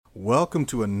Welcome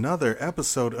to another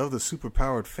episode of the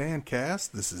Superpowered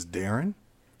Fancast. This is Darren.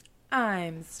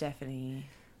 I'm Stephanie.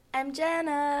 I'm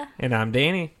Jenna. And I'm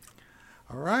Danny.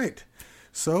 All right.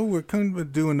 So we're going to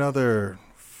do another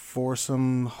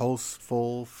foursome,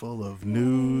 hostful, full of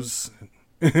news.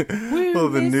 Full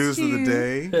of the news of the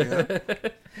day. Yeah.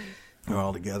 We're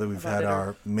all together. We've had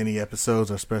our mini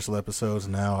episodes, our special episodes,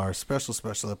 and now our special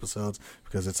episodes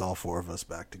because it's all four of us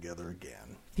back together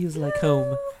again. Feels like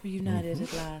home. Reunited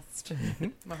at last.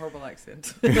 My horrible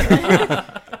accent. Reunited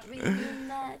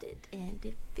and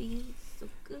it feels so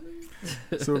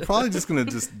good. So we're probably just going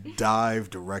to just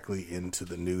dive directly into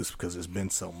the news because there's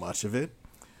been so much of it.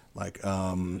 Like,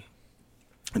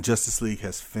 Justice League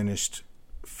has finished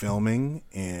filming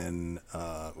in,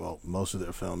 most of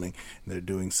their filming. They're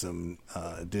doing some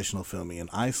additional filming in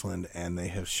Iceland, and they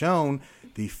have shown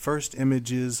the first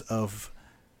images of,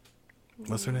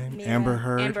 what's her name? Mira. Amber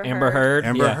Heard. Amber Heard.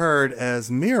 Amber Yeah. Heard as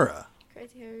Mira.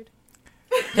 Crazy Heard.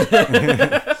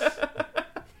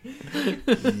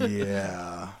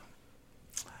 Yeah.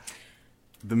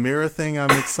 The Mira thing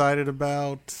I'm excited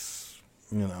about.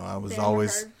 You know, I was The Amber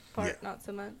always... Heard part, yeah. not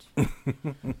so much.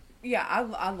 Yeah,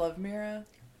 I love Mira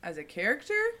as a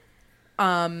character.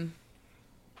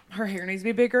 Her hair needs to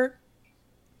be bigger.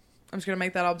 I'm just going to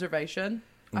make that observation.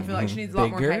 I feel like she needs a lot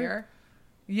more Bigger? hair.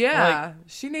 Yeah,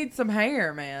 she needs some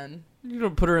hair, man. You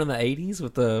don't put her in the 80s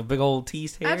with the big old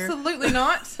teased hair? Absolutely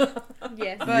not.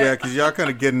 Yes. But Yeah, because y'all kind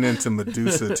of getting into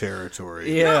Medusa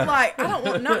territory. Yeah. not like, I don't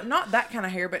want, not that kind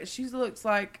of hair, but she looks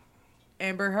like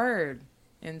Amber Heard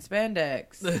in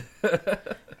spandex.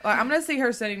 Like, I'm going to see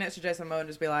her sitting next to Jason Momoa and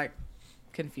just be like,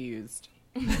 confused.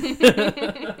 Like,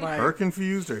 Her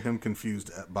confused or him confused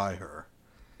by her?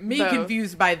 me Both.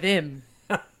 confused by them.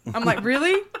 I'm like,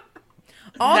 really?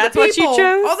 That's what you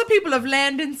chose? All the people of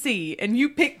land and sea, and you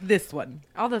picked this one.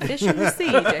 All the fish in the sea,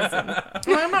 Jason.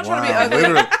 Well, I'm not trying to be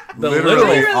ugly.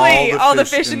 Literally all the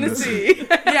fish in the sea.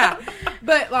 Yeah.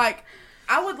 But, like,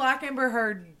 I would like Amber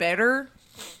Heard better,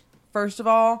 first of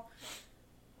all.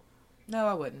 No,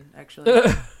 I wouldn't, actually.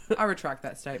 I retract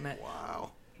that statement.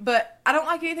 Wow. But I don't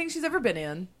like anything she's ever been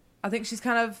in. I think she's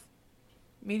kind of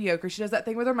mediocre. She does that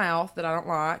thing with her mouth that I don't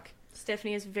like.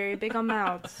 Stephanie is very big on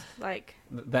mouths. Like,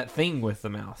 That thing with the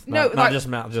mouth. No, Not like- just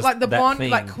mouth, just like the that blonde, thing.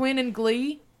 like Quinn in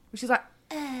Glee. She's like,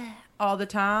 all the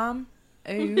time.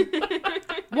 Ooh.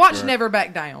 Watch Right. Never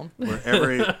Back Down. Where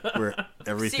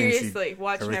everything seriously,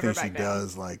 watch everything Never she Back Down.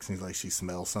 does seems like she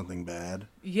smells something bad.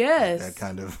 Yes. That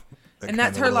kind of. And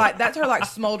that's her like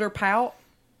smolder pout.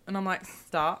 And I'm like,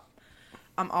 stop.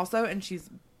 And she's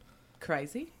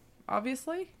crazy,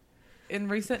 obviously, in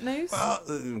recent news.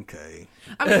 Okay.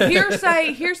 I mean,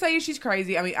 hearsay is she's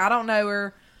crazy. I mean, I don't know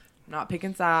her. I'm not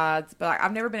picking sides, but like,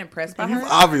 I've never been impressed by You've her.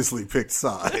 obviously picked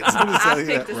sides. I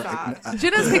picked a side.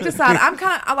 Jenna's picked a side.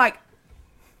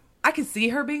 I can see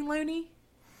her being loony,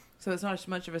 so it's not as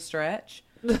much of a stretch.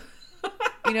 You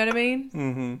know what I mean?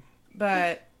 Mm-hmm.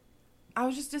 But I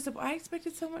was just disappointed. I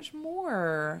expected so much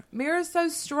more. Mira's so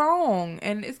strong,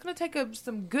 and it's going to take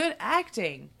some good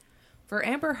acting for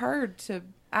Amber Heard to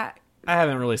act. I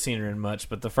haven't really seen her in much,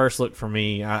 but the first look for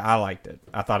me, I liked it.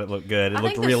 I thought it looked good. It I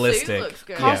looked think the realistic. suit looks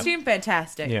good. Yeah. Costume,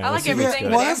 fantastic. Yeah, I the like suit looks everything good.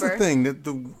 with Well, that's the Amber. thing. That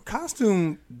the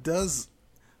costume does.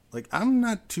 Like, I'm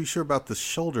not too sure about the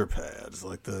shoulder pads,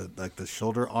 like the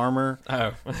shoulder armor.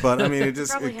 Oh. But I mean, it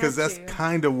just Probably because have that's to.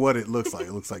 kind of what it looks like.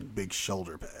 It looks like big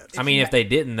shoulder pads. I mean, if they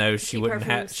didn't, though, she Keep her wouldn't from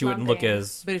have. She wouldn't look slumping.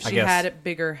 as. But if I she guess, had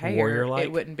bigger hair, warrior-like.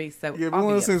 it wouldn't be so Yeah, but one of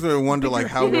those obvious. things where I wonder, like,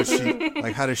 how would she,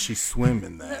 like, how does she swim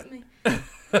in that?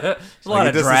 There's a lot Like, of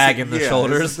it doesn't drag se- in the yeah,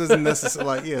 shoulders. It doesn't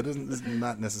necessarily, like, it's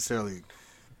not necessarily.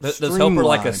 Does Hoper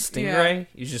like a streamlined. stingray?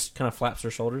 You just kind of flaps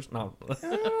her shoulders. No. I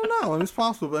don't know. I mean, it's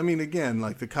possible, but I mean, again,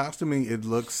 like the costuming, it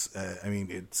looks.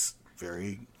 It's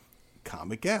very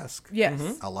comic-esque. Yes.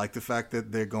 I like the fact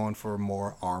that they're going for a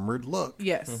more armored look.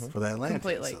 Yes. For that lantern,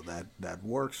 Completely. so that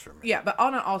works for me. Yeah, but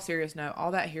on an all serious note,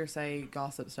 all that hearsay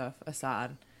gossip stuff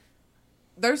aside,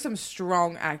 there's some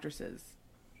strong actresses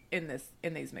in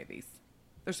these movies.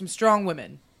 There's some strong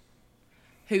women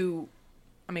who,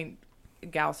 I mean,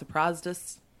 Gal surprised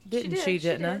us, didn't she? She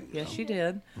Didn't? did. Yes, she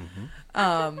did. Open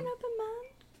up a month.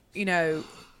 You know,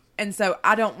 and so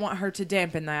I don't want her to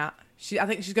dampen that. I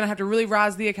think she's going to have to really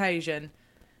rise the occasion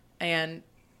and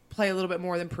play a little bit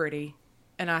more than pretty.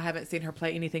 And I haven't seen her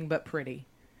play anything but pretty.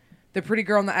 The pretty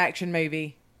girl in the action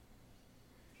movie.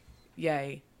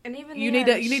 Yay. And even You then,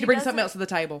 need to bring something else to the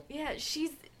table. Yeah, she's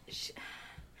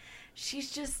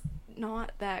just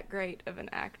not that great of an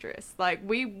actress. Like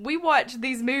we watch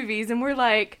these movies and we're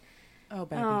like, Oh,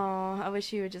 baby. oh, I wish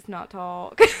she would just not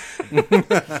talk.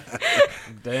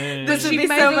 Dang. This would She be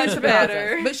may so really much surprise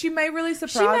better. us. But she may really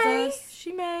surprise us.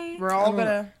 She may. We're all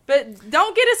gonna. But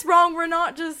don't get us wrong. We're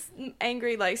not just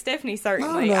angry like Stephanie.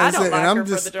 Certainly, No, I don't and like I'm her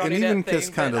just- for the Johnny and even Depp thing.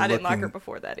 just But kinda I didn't like looking- her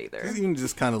before that either. Even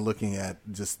just kind of looking at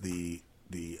just the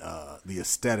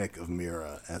aesthetic of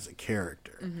Mira as a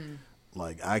character.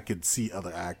 Like I could see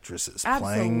other actresses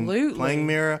Absolutely. playing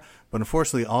Mira, but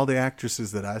unfortunately, all the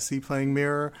actresses that I see playing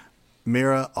Mira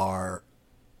are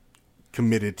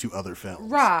committed to other films.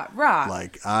 Right.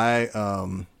 Like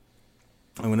and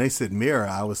when they said Mira,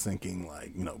 I was thinking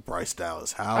like Bryce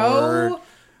Dallas Howard. Oh,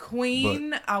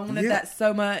 Queen! But- I wanted yeah. that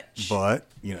so much. But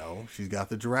she's got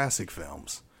the Jurassic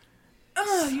films.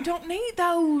 Oh, you don't need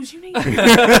those. You need.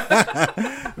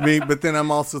 I mean, but then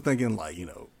I'm also thinking like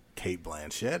Kate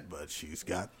Blanchett, but she's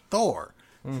got Thor.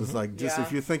 So it's like just Yeah.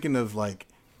 if you're thinking of like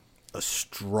a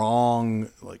strong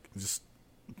like just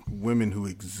women who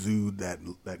exude that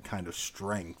kind of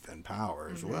strength and power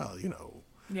as well,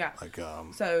 Yeah. like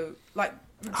So, like,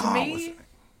 to Oh, me, what's her name?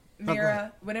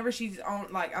 Mira, whenever she's on,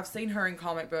 like, I've seen her in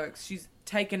comic books, she's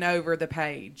taken over the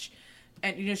page.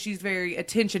 And, she's very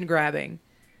attention grabbing.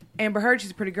 Amber Heard,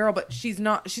 she's a pretty girl, but she's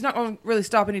not going to really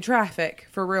stop any traffic,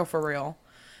 for real.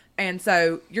 And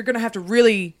so, you're going to have to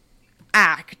really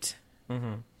act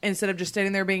instead of just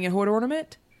standing there being a hood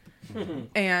ornament.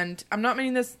 And I'm not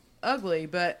meaning this ugly,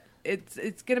 but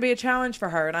it's going to be a challenge for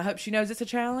her. And I hope she knows it's a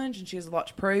challenge and she has a lot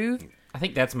to prove. I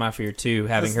think that's my fear too,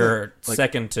 having That's her like-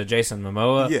 second to Jason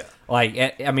Momoa. Yeah.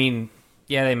 Like, I mean,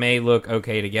 yeah, they may look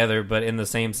okay together, but in the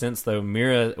same sense, though,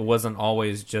 Mira wasn't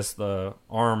always just the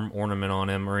arm ornament on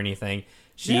him or anything.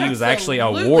 She was actually a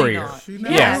Absolutely warrior. not. She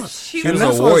Yeah, was. she And was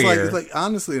that's a why I was warrior. like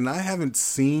honestly, and I haven't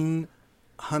seen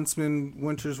Huntsman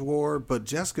Winter's War, but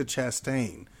Jessica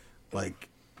Chastain, like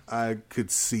I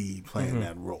could see playing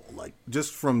that role, like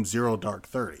just from Zero Dark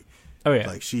 30. Oh, yeah.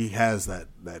 Like she has that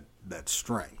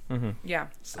strength. Yeah,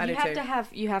 I do You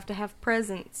have too. to have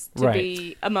presence to Right.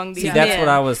 be among these See, men. that's what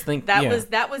I was thinking. That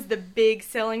yeah. was the big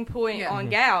selling point Yeah. on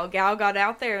Gal. Gal got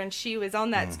out there and she was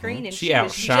on that screen and She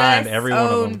was outshined just every one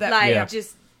of owned them. that- like yeah.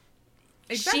 just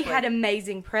Exactly. she had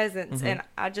amazing presence and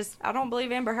I don't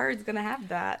believe Amber Heard's gonna have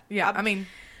that. Yeah, I mean,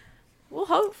 we'll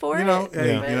hope for You it. know,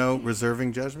 hey, Yeah.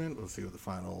 reserving judgment. We'll see what the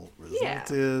final result Yeah.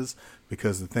 is.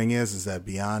 Because the thing is that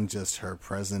beyond just her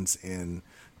presence in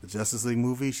the Justice League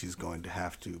movie, she's going to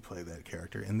have to play that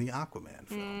character in the Aquaman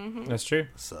film. That's true.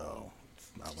 So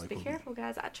it's not like Be we'll careful,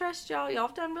 guys. I trust y'all. Y'all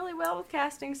have done really well with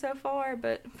casting so far,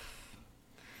 but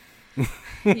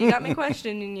you got me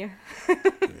questioning you.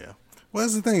 Yeah. Well,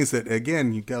 that's the thing is that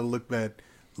again, you got to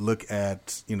look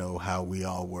at how we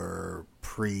all were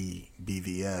pre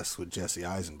BVS with Jesse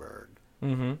Eisenberg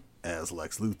as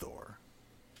Lex Luthor,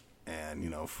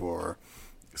 and for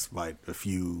despite a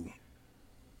few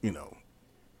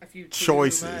a few too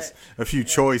choices,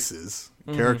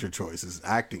 much. character choices,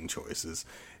 acting choices,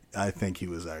 I think he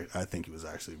was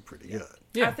actually pretty good.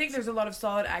 Yeah. I think there's a lot of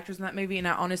solid actors in that movie, and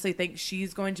I honestly think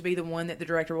she's going to be the one that the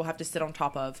director will have to sit on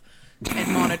top of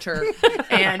and monitor.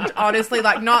 And honestly,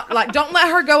 don't let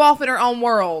her go off in her own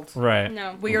world. Right.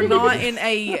 No, We are not in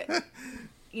a,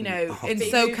 in Big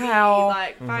SoCal, movie,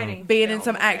 like fighting being in film,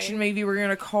 some okay? action movie where you're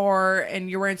in a car and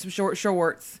you're wearing some short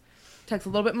shorts. Takes a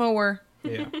little bit more.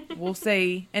 Yeah. We'll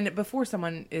see. And before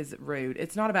someone is rude,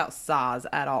 it's not about size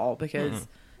at all because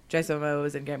Jason Momoa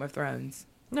is in Game of Thrones.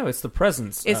 No, it's the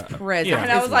presence. It's presence. yeah.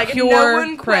 And I It's was like, pure no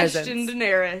one presence. questioned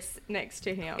Daenerys next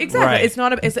to him. Exactly. Right. It's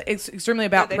not. It's extremely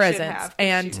about they should presence, have, 'cause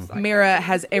and she was like Mira that.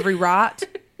 has every right.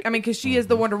 I mean, because she is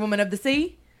the Wonder Woman of the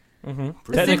sea,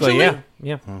 Technically, yeah. essentially.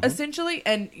 Yeah. essentially,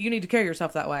 and you need to carry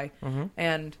yourself that way.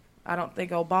 And I don't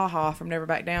think old Baja from Never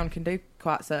Back Down can do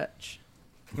quite such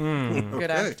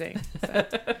good acting. So,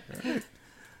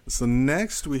 So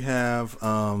next we have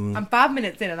I'm 5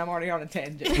 minutes in, and I'm already on a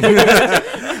tangent.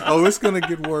 it's gonna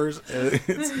get worse.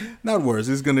 It's not worse.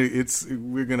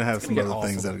 We're gonna have some get other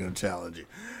things awesome. that are gonna challenge you.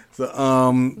 So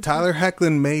Tyler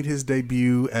Hoechlin made his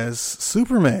debut as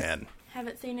Superman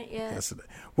Haven't seen it yet. yesterday.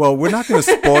 Well, we're not gonna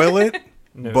spoil it,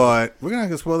 No. but we're not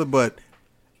gonna spoil it. But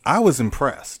I was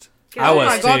impressed. I oh was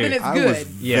my god, too. then it's I good.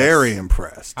 was Yes. very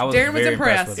impressed. I was Darren was very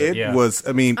impressed. with it. It Yeah. was.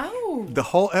 I mean, Oh. the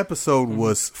whole episode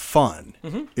was fun.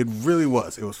 It really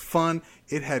was. It was fun.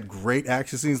 It had great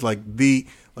action scenes.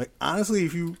 Honestly,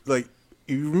 if you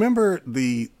remember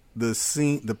the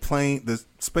scene, the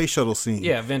space shuttle scene,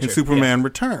 Yeah, Venture, in Superman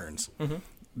Returns,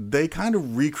 they kind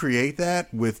of recreate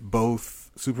that with both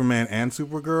Superman and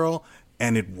Supergirl,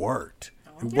 and it worked.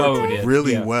 It worked Oh, it did.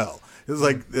 really Yeah. well. It was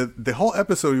like the whole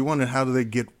episode. You wondered how were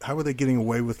they getting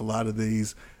away with a lot of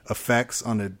these effects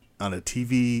on a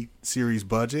TV series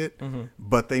budget,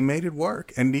 but they made it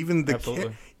work. And even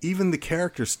Absolutely. even the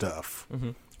character stuff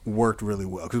worked really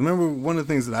well. Because remember, one of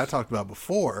the things that I talked about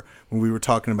before when we were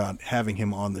talking about having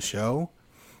him on the show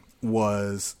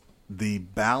was the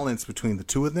balance between the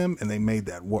two of them, and they made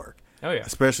that work. Oh, yeah.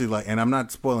 Especially and I'm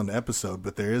not spoiling the episode,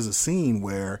 but there is a scene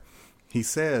where he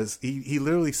says, he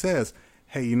literally says,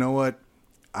 hey, you know what?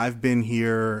 I've been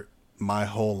here my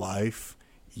whole life.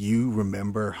 You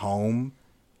remember home.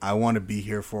 I want to be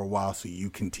here for a while so you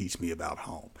can teach me about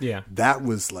home. Yeah. That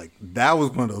was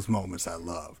one of those moments I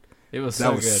loved. It was That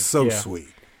so was good. so Yeah. sweet.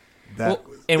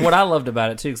 And what I loved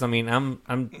about it too, because I mean,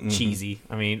 I'm cheesy.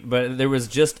 I mean, but there was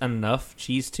just enough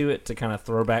cheese to it to kind of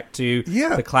throw back to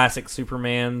the classic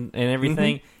Superman and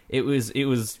everything. It was.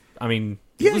 I mean,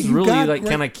 it was really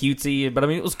kind of cutesy, but I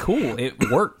mean, it was cool.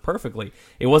 It worked perfectly.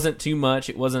 It wasn't too much.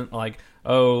 It wasn't like,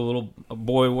 oh, little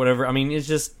boy, whatever. I mean, it's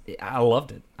just, I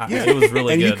loved it. It was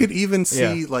really and good. you could even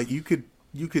see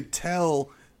you could tell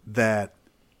that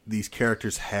these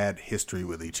characters had history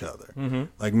with each other. Mm-hmm.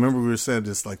 Like, remember we were saying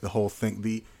this, like the whole thing,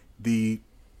 the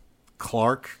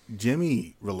Clark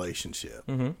Jimmy relationship,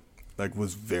 like,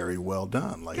 was very well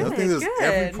done. Like, I think there's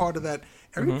every part of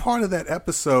that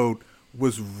episode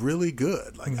was really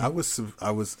good. Like, I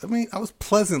was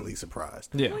pleasantly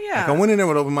surprised. Yeah. Well, yeah. Like, I went in there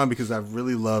with open mind because I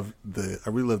really loved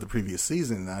the previous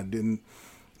season, and I didn't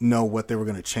know what they were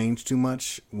going to change too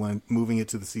much when moving it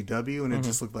to the CW, and it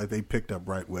just looked like they picked up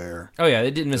right where. Oh yeah, they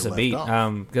didn't miss a beat.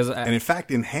 and in fact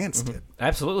enhanced it.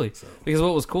 Absolutely. So. Because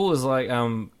what was cool is like,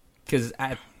 because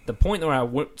at the point where I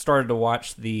started to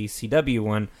watch the CW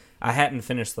one, I hadn't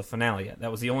finished the finale yet.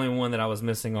 That was the only one that I was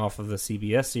missing off of the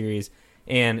CBS series.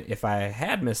 And if I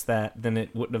had missed that, then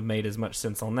it wouldn't have made as much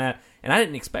sense on that. And I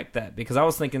didn't expect that because I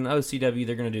was thinking, oh, CW,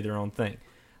 they're going to do their own thing.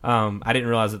 I didn't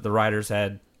realize that the writers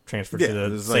had transferred to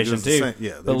the station too.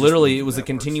 But literally, it was a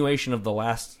continuation of the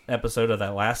last episode of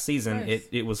that last season. Nice.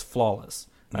 It was flawless.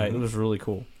 It was really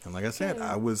cool. And like I said,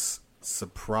 I was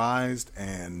surprised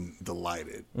and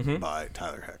delighted by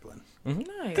Tyler Hoechlin.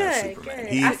 Nice. Good, Superman.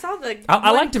 good. I saw the.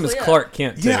 I liked him as Clark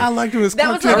Kent too. Yeah, I liked him as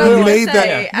That Clark was what Kent. I was He gonna made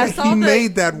say. that. I saw He the-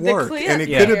 made that the work, clip and it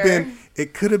here.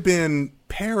 could have been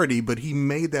parody, but he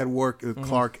made that work with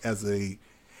Clark as a.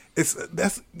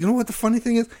 That's you know what the funny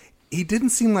thing is. He didn't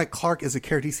seem like Clark as a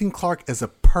character. He seemed Clark as a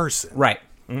person. Right.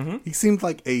 He seemed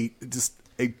like just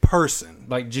a person.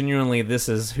 Like genuinely, this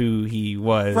is who he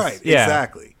was. Right. Yeah.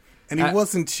 Exactly. And he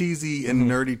wasn't cheesy and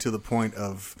nerdy to the point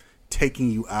of taking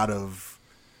you out of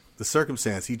the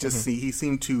circumstance. He just he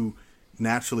seemed to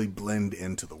naturally blend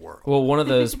into the world. Well, one of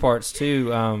those parts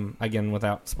too, again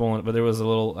without spoiling it, but there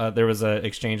was a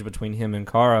exchange between him and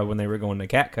Kara when they were going to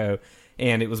Catco,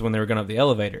 and it was when they were going up the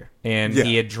elevator, and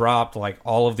he had dropped like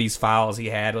all of these files he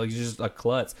had, like just a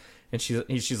klutz. And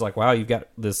she's like, "Wow, you've got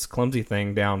this clumsy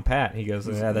thing down pat." He goes,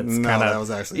 "Yeah, that's kind of that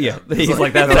was actually He's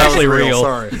like, "That's no, that was actually real."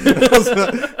 Sorry.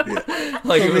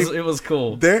 Like it was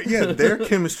cool. Their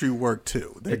chemistry worked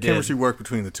too. Their It did. chemistry worked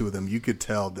between the two of them. You could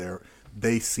tell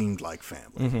they seemed like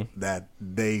family. That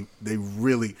they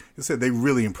really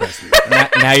impressed me.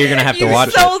 Now you're gonna have to You watch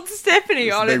it. sold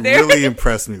Stephanie on They it there. really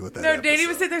impressed me with that. No, Danny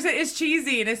was episode. sitting there saying it's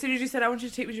cheesy, and as soon as you said I want you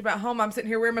to take me about home, I'm sitting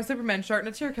here wearing my Superman shirt,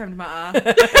 and a tear came to my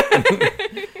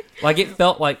eye. Like it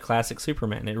felt like classic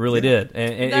Superman. It really did.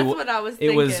 And That's what I was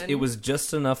It thinking. was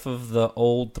just enough of the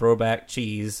old throwback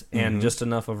cheese and just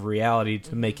enough of reality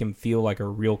to make him feel like a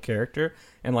real character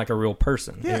and like a real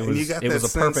person. Yeah, it and you got it that was a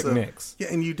sense perfect of, mix. Yeah,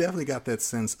 and you definitely got that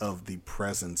sense of the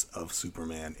presence of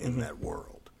Superman in that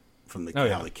world from Oh,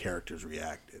 how the characters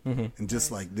reacted, and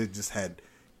just like they just had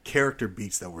character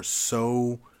beats that were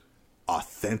so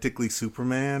authentically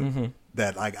Superman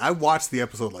that like I watched the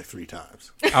episode like 3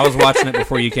 times. I was watching it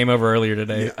before you came over earlier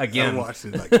today. Yeah, Again, I watched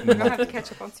it like I'm gonna have to multiple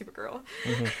catch up on Supergirl.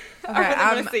 Okay,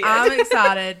 I really wanna see it. I'm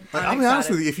excited. I'll be honest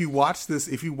with you. If you watch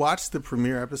the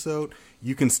premiere episode,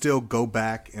 you can still go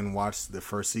back and watch the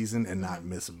first season and not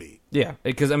miss a beat. yeah,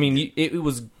 because I mean, it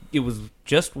was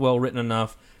just well written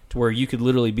enough to where you could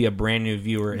literally be a brand new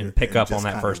viewer and pick And up on just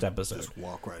that kind first of episode. just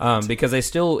walk right into Because they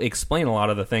still explain a lot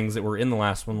of the things that were in the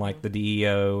last one, like the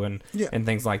DEO and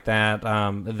things like that.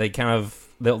 They kind of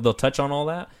they'll touch on all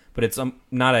that, but it's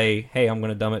not a hey, I'm going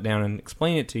to dumb it down and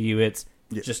explain it to you. It's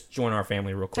just join our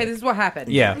family real Hey, quick. this is what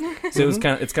happened. Yeah, so it's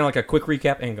kind of like a quick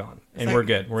recap and gone, and we're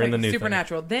good. We're in the new thing.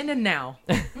 Supernatural. Then and now.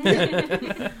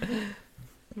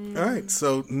 All right,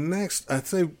 so next, I'd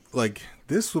say like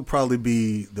this will probably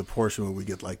be the portion where we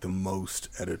get like the most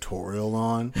editorial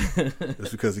on,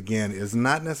 just because again, it's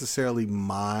not necessarily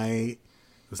it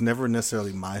was never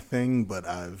necessarily my thing, but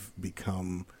I've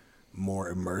become more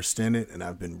immersed in it, and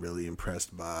I've been really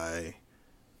impressed by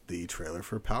the trailer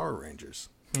for Power Rangers.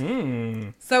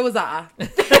 So was I.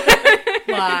 Like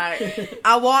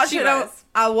I watched She it. was.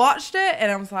 I watched it, and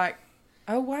I was like,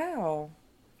 "Oh wow,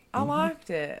 I liked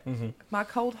it. My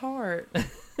cold heart.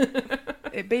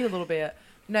 It beat a little bit.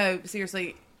 No,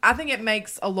 seriously, I think it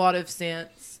makes a lot of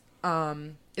sense.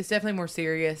 It's definitely more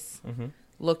serious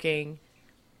looking.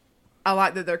 I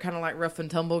like that they're kind of like rough and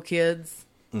tumble kids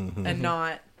and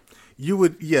not. You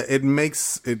would, yeah. It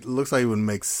looks like it would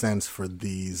make sense for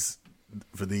these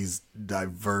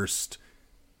diverse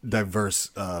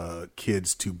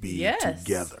kids to be Yes.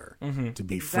 together, to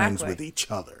be Exactly. friends with each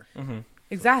other.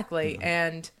 Exactly.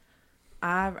 And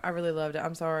I really loved it.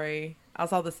 I'm sorry. I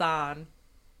saw the sign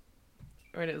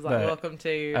when it was like, The- welcome to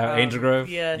Angel Grove?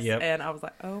 Yes. Yep. And I was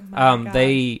like, oh my God.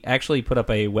 They actually put up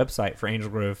a website for Angel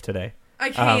Grove today. I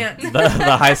can't. The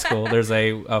high school. There's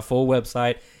a full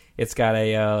website. It's got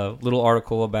a little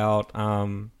article about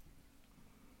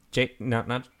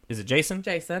is it Jason?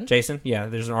 Jason. Yeah,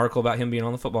 there's an article about him being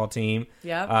on the football team.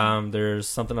 Yep. There's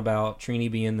something about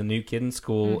Trini being the new kid in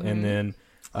school, and then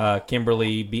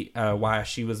Kimberly why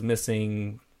she was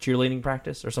missing cheerleading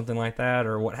practice or something like that,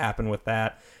 or what happened with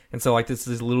that. And so, like, this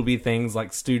is little bitty things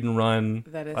like student run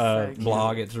That is so cute.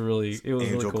 blog. It was really cool.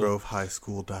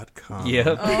 AngelGroveHighSchool.com.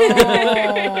 Yep.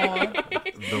 Oh,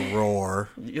 The Roar.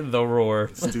 The Roar.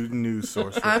 Student news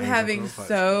source. For I'm Angel having Grove High School.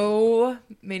 so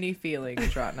many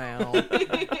feelings right now.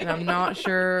 And I'm not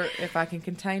sure if I can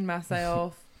contain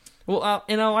myself. Well,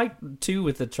 and I like, too,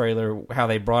 with the trailer, how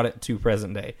they brought it to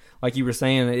present day. Like you were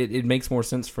saying, it makes more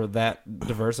sense for that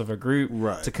diverse of a group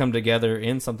Right. to come together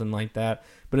in something like that.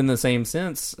 But in the same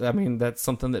sense, I mean, that's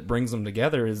something that brings them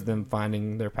together is them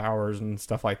finding their powers and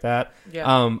stuff like that.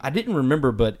 Yeah. I didn't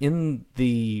remember, but in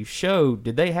the show,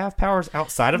 did they have powers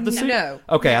outside of the suit? No.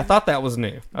 Okay, I thought that was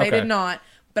new. They Okay. did not.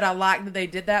 But I like that they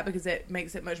did that because it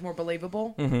makes it much more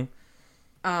believable.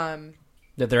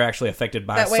 That they're actually affected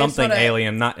by That way it's something not a-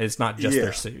 alien. It's not just Yeah.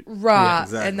 their suit. Right.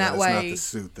 Exactly. And that It's not way. the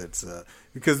suit that's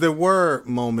because there were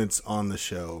moments on the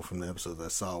show from the episodes I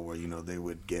saw where they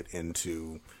would get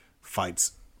into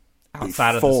fights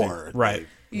Outside before of the suit. Right.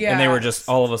 Yeah. And they were just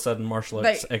all of a sudden martial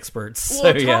arts experts.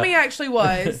 Well, So, yeah. Tommy actually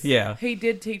was. Yeah. He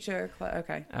did teach a class.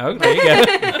 Okay. Oh, there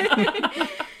you go.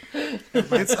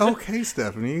 It's okay,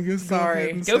 Stephanie. You just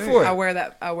Sorry. Go for it. I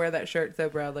wear that shirt so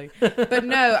proudly. But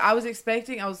no, I was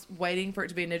waiting for it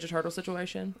to be a Ninja Turtle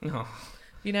situation. Oh.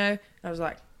 I was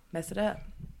like, mess it up.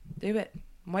 Do it.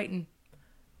 I'm waiting.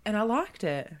 And I liked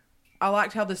it. I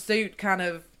liked how the suit kind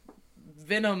of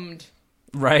venomed,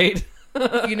 Right?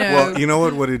 Well, you know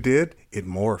what it did? It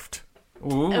morphed.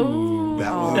 Ooh.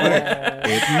 That was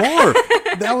it. It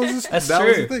morphed. That was That's that true.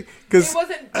 was the thing. Because It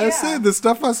wasn't- I yeah. said the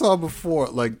stuff I saw before,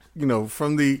 like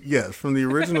from the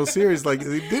original series, like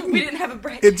We didn't have a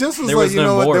break. It just was There like was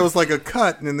no what, there morph. was like a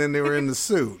cut, and then they were in the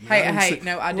suit. Hey, I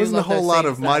no, wasn't a love whole those lot scenes,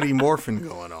 of though. Mighty Morphin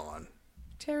going on.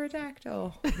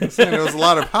 Pterodactyl. I'm saying there was a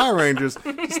lot of Power Rangers,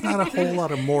 just not a whole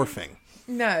lot of morphing.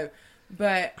 No,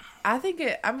 but I think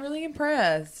I'm really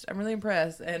impressed.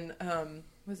 And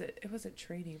was it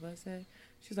Trini? Was it?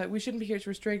 She was like, we shouldn't be here. It's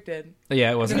restricted. Yeah,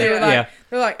 it And wasn't. they were like, Yeah.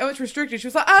 they're like, oh, it's restricted. She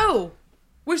was like, oh,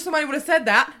 wish somebody would have said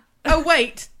that. Oh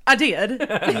wait, I did.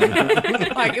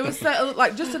 Like it was so,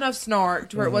 like just enough snark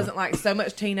to where it wasn't like so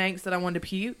much teen angst that I wanted to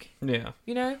puke. Yeah.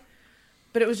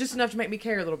 But it was just enough to make me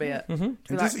care a little bit. To be And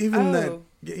like, just even oh.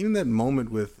 that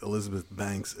moment with Elizabeth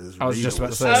Banks is. I was Rita just about to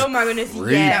was say. Oh my goodness,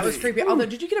 creepy. yes. That was creepy. Although,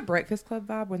 did you get a Breakfast Club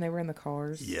vibe when they were in the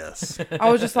cars? Yes. I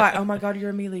was just like, oh my God, you're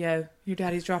Emilio. Your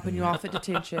daddy's dropping you off at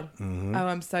detention. Oh,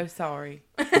 I'm so sorry.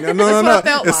 No. what I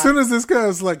felt As like. soon as this guy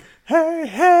was like,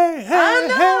 hey, I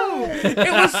know. It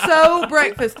was so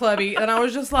Breakfast Clubby. And I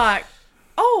was just like,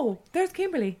 oh, there's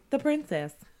Kimberly, the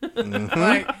princess.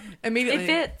 Like, immediately. It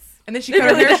fits. And then she cut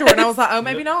her hair short. And I was like, oh,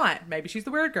 maybe not. Maybe she's the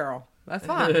weird girl. That's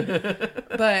fine.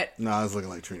 But No, I was looking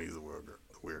like Trini's the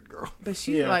weird girl.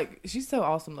 she's so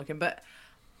awesome looking. But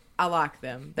I like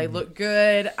them. They look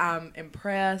good. I'm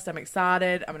impressed. I'm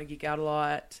excited. I'm going to geek out a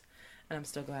lot. And I'm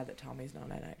still glad that Tommy's not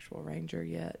an actual ranger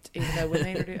yet. Even though when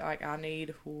they introduce,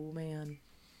 oh man.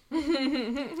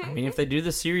 I mean, if they do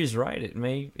the series right, it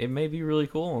may be really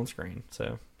cool on screen.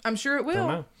 So I'm sure it I don't will.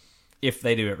 know if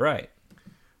they do it right.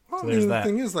 Well, So I there's mean, that. the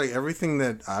thing is, like everything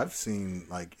that I've seen,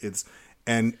 like it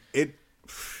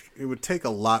would take a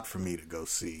lot for me to go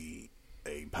see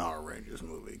a Power Rangers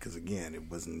movie because again, it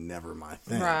was never my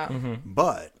thing. Right.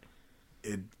 But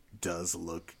it does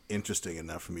look interesting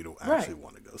enough for me to actually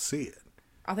want to go see it.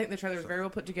 I think the trailer was very well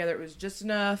put together. It was just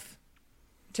enough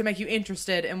to make you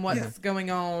interested in what's going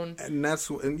on. And that's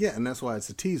why it's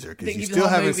a teaser because Didn't you give you the still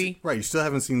whole haven't movie. you still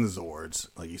haven't seen the Zords,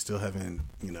 like you still haven't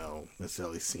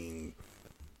necessarily seen.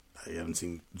 You haven't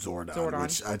seen Zordon,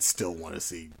 which I'd still want to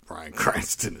see Bryan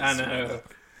Cranston. I know.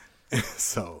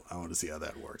 So I want to see how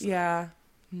that works. Yeah.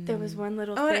 There was one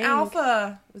little Oh, thing. and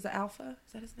Alpha. Was it Alpha?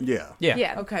 Is that his name? Yeah. Yeah.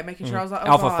 Yeah. Okay, making sure I was like, oh,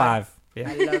 Alpha God. 5. Yeah.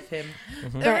 I love him.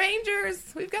 The But- Rangers.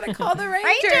 We've got to call the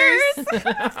Rangers.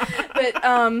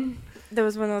 But there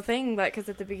was one little thing, like, because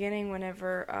at the beginning,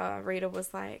 whenever Rita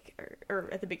was like, or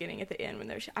at the beginning, at the end, when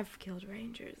they're, I've killed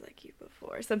Rangers like you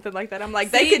before, something like that. I'm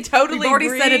like, they See? could totally. We've already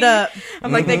set it up.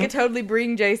 I'm like, they could totally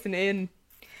bring Jason in,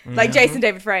 like Jason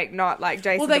David Frank, not like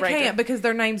Jason. Well, they the Ranger. can't because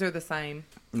their names are the same.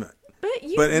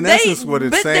 But in essence, what it's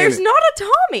but saying there's is- not a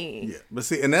Tommy. Yeah, but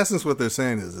see, in essence, what they're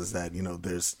saying is that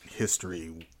there's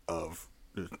history of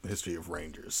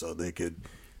Rangers, so they could.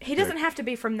 He doesn't have to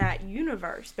be from that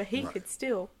universe, but he Right. could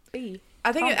still be.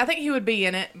 I think Tommy. he would be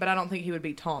in it, but I don't think he would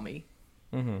be Tommy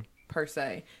per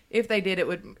se. If they did, it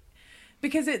would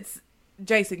because it's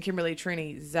Jason, Kimberly,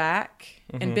 Trini, Zach,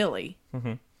 and Billy,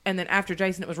 and then after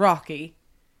Jason, it was Rocky,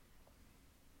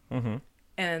 and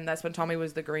that's when Tommy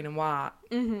was the green and white.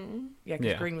 Mm-hmm. Yeah,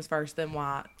 because Yeah. green was first, then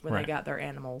white when Right. they got their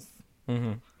animals.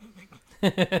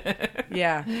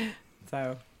 Yeah.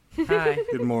 So, hi.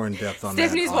 Get more in depth on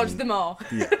Stephanie's that. watched them all.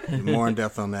 Yeah, get more in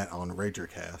depth on that on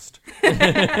Ragercast.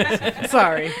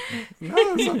 Sorry, No,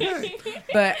 it's okay.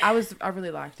 but I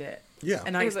really liked it. Yeah,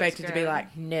 And I It looks expected to be good.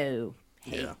 like, no,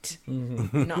 hate. Yeah.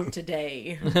 Not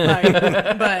today.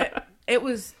 Like, but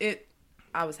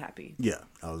I was happy. yeah,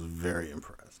 I was very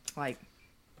impressed. Like,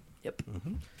 yep.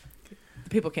 The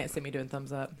people can't see me doing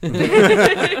thumbs up.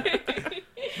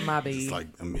 My B. It's like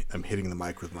I'm hitting the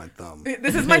mic with my thumb.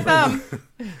 This is my thumb.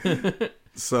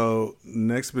 So,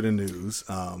 next bit of news,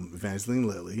 Evangeline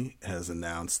Lilly has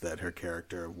announced that her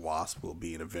character Wasp will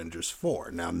be in Avengers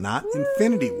 4. Now, not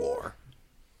Infinity War,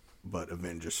 but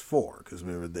Avengers 4, because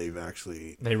remember They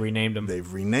renamed him.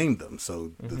 they've renamed them.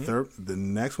 So the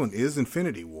next one is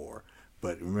Infinity War,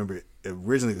 but remember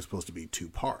originally it was supposed to be 2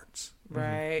 parts.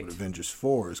 Right. But Avengers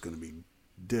 4 is going to be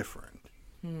different.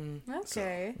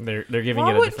 Okay. They're giving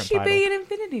Why it a wouldn't different she title. be in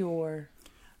Infinity War?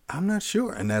 I'm not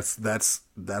sure, and that's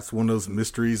one of those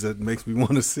mysteries that makes me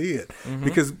want to see it.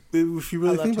 Because if you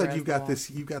really I think love about it, Terrence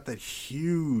you've got that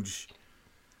huge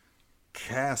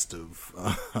cast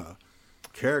of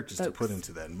characters to Folks. put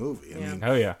into that movie. I Yeah. mean,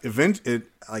 Oh, yeah.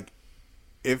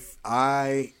 if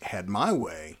I had my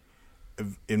way,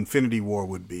 Infinity War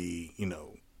would be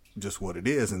just what it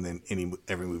is, and then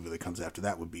every movie that comes after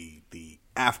that would be the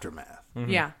aftermath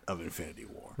Yeah. of Infinity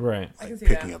War. Right. I can Like see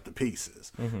picking that. up the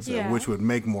pieces. So, Yeah. which would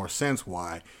make more sense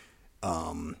why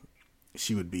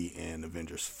she would be in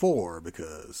Avengers 4,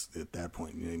 because at that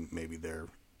point maybe they're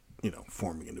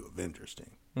forming a new Avengers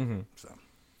team. So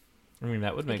I mean,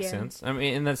 that would make Again. sense. I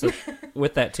mean, and that's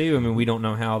with that too. I mean, we don't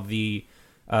know how the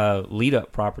lead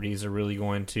up properties are really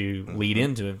going to lead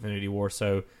into Infinity War.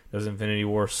 So does Infinity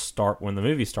War start when the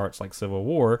movie starts, like Civil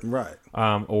War? right.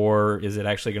 Or is it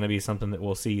actually going to be something that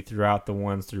we'll see throughout the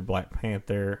ones through Black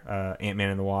Panther, Ant-Man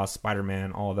and the Wasp,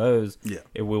 Spider-Man, all those? Yeah.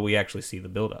 Will we actually see the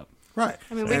build-up? Right.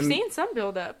 I mean, we've And- seen some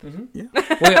build up. Yeah.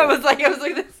 I was like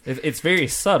this. It's very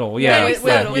subtle. Yeah. it's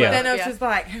With subtle, yeah. Thanos Yeah. is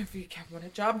like, if you want a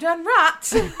job done right.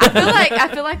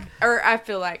 I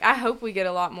feel like, I hope we get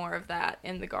a lot more of that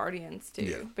in the Guardians too,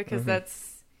 Yeah. because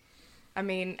that's, I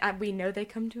mean, we know they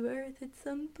come to Earth at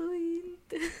some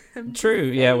point. I'm True.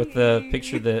 just Yeah, with the saying.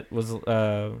 picture that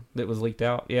was leaked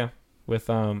out. Yeah, with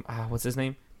what's his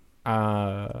name?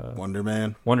 Wonder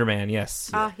Man. Wonder Man. Yes.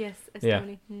 Ah, yes, Yeah.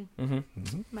 Estoni.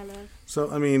 My love.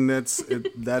 So I mean that's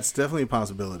definitely a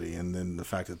possibility, and then the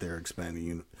fact that they're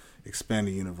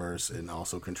expanding universe and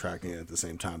also contracting it at the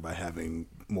same time by having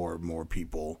more and more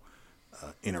people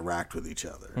interact with each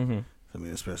other. I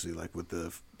mean, especially like with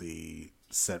the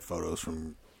set photos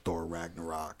from Thor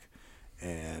Ragnarok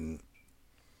and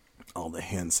all the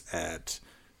hints at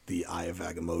the Eye of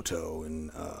Agamotto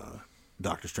and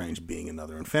Doctor Strange being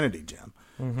another Infinity Gem.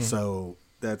 So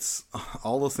that's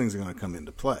all those things are going to come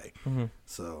into play.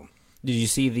 So Did you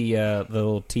see the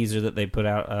little teaser that they put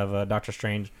out of Doctor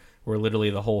Strange, where literally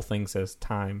the whole thing says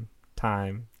time?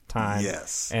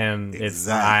 Yes, and exactly.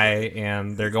 it's I,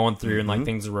 and they're going through and like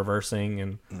things are reversing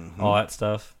and all that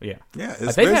stuff. Yeah, yeah,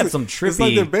 Like, they've had some it's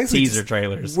like they're trippy basically teaser just-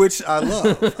 trailers. which I love. I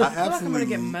I feel like I'm absolutely gonna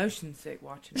get motion sick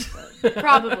watching it. Though.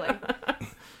 Probably.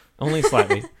 Only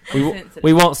slightly. Sensitive.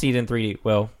 we won't see it in 3D.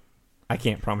 Well, I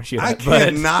can't promise you I that. but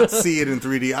cannot see it in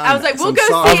 3D. I was like, we'll I'm go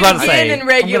sorry. I was about to see it say, again in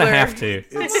regular. I'm gonna have to.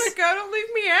 I want to go. Don't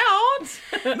leave me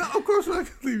out. No, of course we're not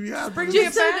gonna leave you out. Bring but me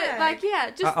it's- So that, like,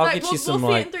 yeah, just I'll like get you we'll some, see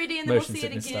like, it in 3D and then we'll motion see it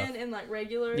sickness again stuff. in like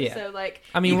regular. Yeah. So like,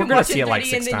 I mean, you we're can gonna watch see in it, like, 3D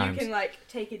 6 and then times. you can like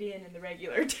take it in the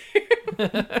regular too.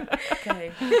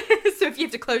 Okay. So if you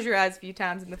have to close your eyes a few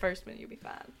times in the first one, you'll be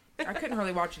fine. I couldn't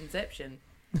really watch Inception.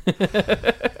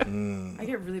 I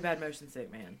get really bad motion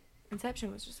sick, man.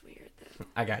 Inception was just weird though.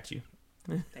 I got you.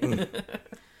 Thank you.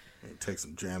 Take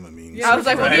some Dramamine. Yeah, I was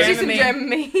like, Right. we'll get you some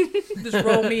Dramamine. Dramamine. Just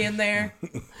roll me in there.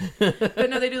 But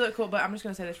no, they do look cool. But I'm just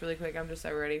gonna say this really quick. I'm just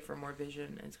so ready for more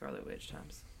Vision and Scarlet Witch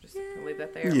times. Just gonna leave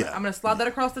that there. Yeah. But I'm gonna slide that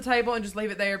across the table and just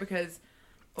leave it there because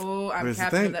I'm Here's the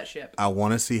captain of thing. that ship. I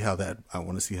want to see how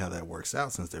that works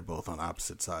out since they're both on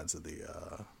opposite sides of the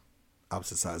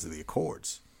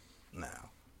Accords now.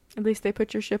 At least they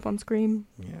put your ship on Scream.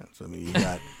 Yeah, so I mean, you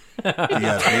got you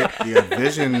got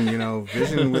Vision,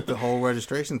 Vision with the whole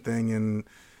registration thing,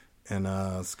 and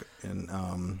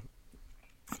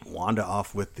Wanda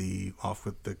off with the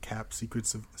Cap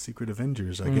Secret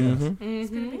Avengers, I guess. Mm-hmm. I'm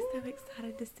just gonna be so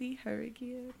excited to see her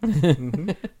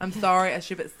again. I'm sorry, I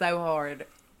ship it so hard.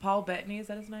 Paul Bettany, is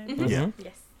that his name? Mm-hmm. Yeah.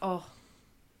 Yes. Oh,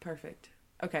 perfect.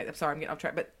 Okay, I'm sorry, I'm getting off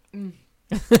track, but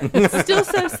Still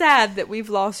so sad that we've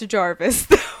lost Jarvis.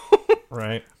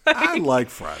 Right. I like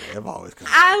Friday. I've always kind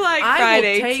of. I like I will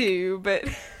Friday take- too, but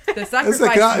the sacrifice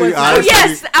like, was. I- oh honestly,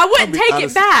 yes, I wouldn't I'll be take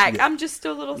honest- it back. yeah. I'm just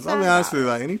still a little sad. I'll be honest about with you.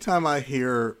 it. Like, anytime I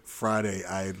hear Friday,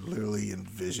 I literally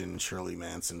envision Shirley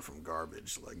Manson from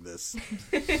Garbage, like this.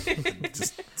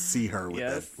 Just see her with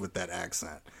Yes. that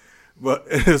accent. But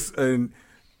and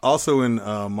also in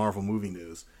Marvel movie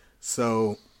news,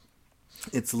 so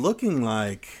it's looking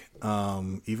like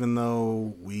even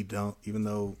though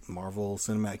Marvel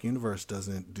Cinematic Universe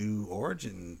doesn't do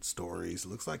origin stories, it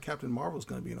looks like Captain Marvel's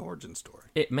going to be an origin story.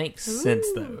 It makes sense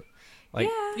though. Like,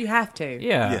 Yeah. You have to.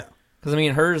 yeah, Yeah. because I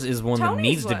mean, hers is one that Tony's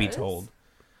needs to be was. told.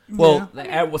 Well,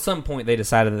 Yeah. at some point they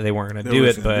decided that they weren't going They to do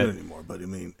weren't it, gonna but do it anymore. But I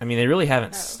mean, I mean, they really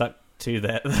haven't stuck to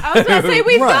that. I was about to say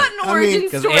we've Right. gotten I mean, origin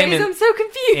 'cause stories. Ant-Man- I'm so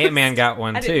confused. Ant-Man got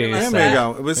one I didn't too. realize so- that.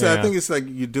 I Yeah. think it's like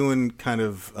you're doing kind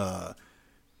of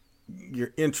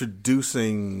you're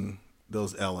introducing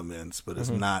those elements, but it's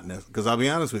not because I'll be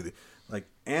honest with you, like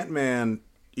Ant-Man,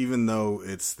 even though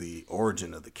it's the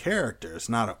origin of the character, it's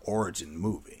not an origin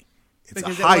movie. It's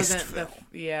Because a it heist wasn't film.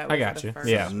 it I wasn't got the you. first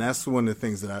Yeah. one. And that's one of the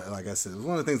things that like I said,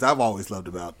 one of the things I've always loved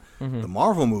about the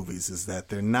Marvel movies is that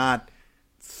they're not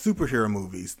superhero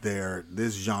movies. They're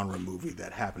this genre movie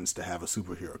that happens to have a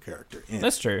superhero character in it.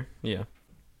 That's true. Yeah.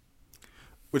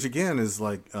 Which again is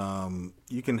like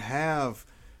you can have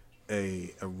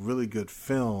a really good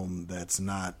film that's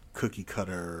not cookie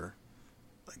cutter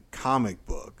like comic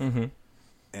book,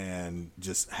 and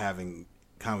just having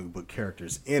comic book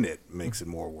characters in it makes it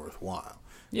more worthwhile.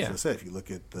 Yeah. So I said if you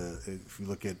look at The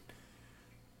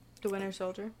Winter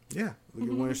Soldier. look at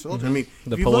Winter Soldier. I mean,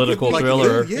 The if you look at, political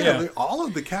thriller. Yeah, Yeah. all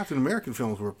of the Captain American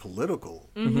films were political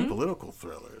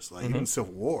thrillers. Like even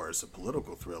Civil War is a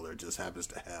political thriller. It just happens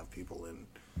to have people in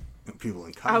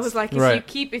costumes. I was like, Right.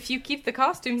 if you keep the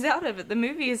costumes out of it, the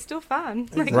movie is still fine.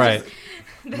 Like, Right.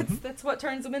 That's what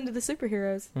turns them into the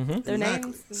superheroes. Their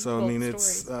Exactly. names. So I well, mean, the it's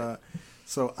stories.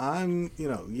 so I'm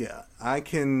I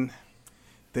can.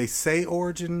 They say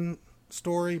origin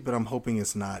story, but I'm hoping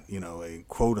it's not a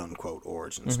quote unquote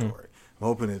origin story. I'm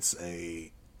hoping it's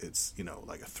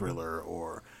like a thriller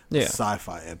or Yeah.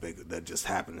 sci-fi epic that just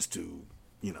happens to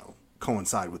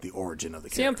coincide with the origin of the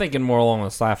See, I'm character. thinking more along the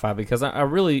sci-fi because I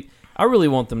really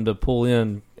want them to pull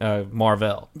in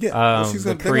Marvel, Yeah, well, she's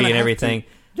the gonna- they're Kree gonna and have everything.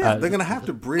 Yeah, they're gonna have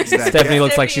to bridge that. Stephanie gap.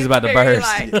 looks like she's about to Very,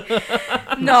 burst.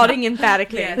 like, nodding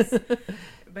emphatically. Yes,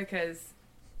 because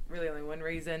really only one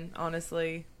reason,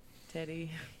 honestly,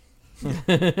 Teddy.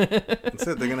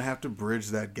 Instead, they're gonna have to bridge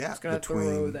that gap Just gonna between.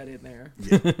 throw that in there.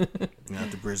 Yeah, you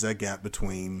have to bridge that gap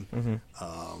between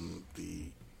Mm-hmm. the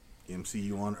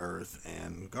MCU on Earth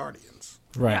and Guardians.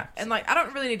 Right. Yeah, and like I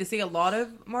don't really need to see a lot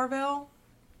of Marvel,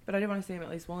 but I do want to see him at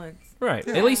least once. Right.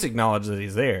 Yeah. At least acknowledge that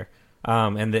he's there,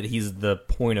 and that he's the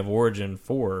point of origin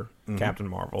for Captain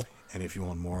Marvel. And if you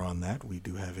want more on that, we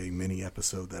do have a mini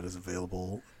episode that is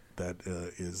available. That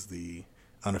is the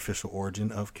unofficial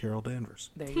origin of Carol Danvers.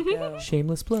 There you go.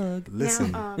 Shameless plug.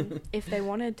 Listen, Now, if they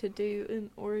wanted to do an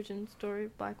origin story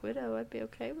of Black Widow, I'd be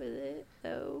okay with it,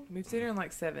 though. We've seen her in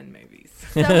like 7 movies.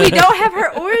 So we don't have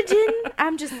her origin.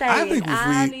 I'm just saying, I think if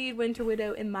I we- need Winter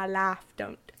Widow in my life.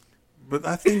 Don't. but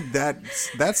I think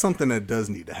that's something that does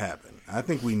need to happen. I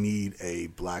think we need a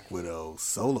Black Widow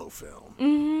solo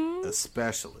film,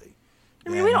 especially. I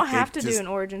mean, we And don't have it to just- do an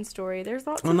origin story. There's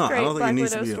lots Well, of no, I great don't think it Black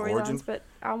needs to Widow be an origin. storylines, but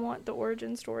I want the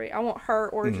origin story. I want her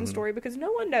origin story because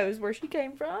no one knows where she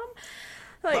came from.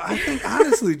 Like, But I think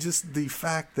honestly, just the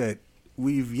fact that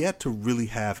we've yet to really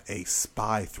have a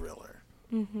spy thriller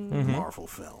Marvel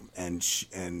film, and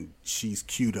she's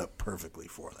queued up perfectly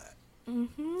for that.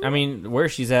 I mean, where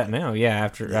she's at now,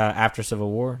 after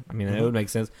Civil War. I mean, it would make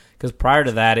sense because prior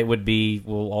to that, it would be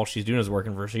all she's doing is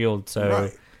working for Shield. So,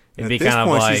 Right. It'd At be this kind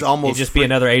point, of like she's almost it'd just be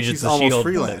another Agents she's of almost Shield.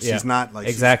 freelance. Yeah. She's not like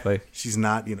exactly. She's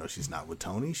not, she's not with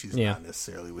Tony. She's Yeah. not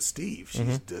necessarily with Steve.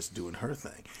 She's just doing her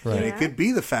thing. Right. And it Yeah. could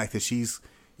be the fact that she's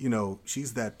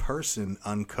that person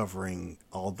uncovering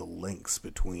all the links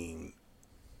between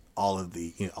all of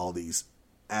the all these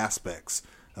aspects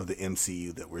of the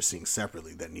MCU that we're seeing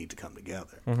separately that need to come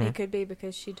together. It could be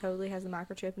because she totally has a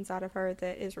microchip inside of her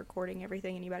that is recording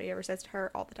everything anybody ever says to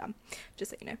her all the time.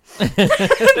 Just so you know.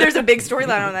 There's a big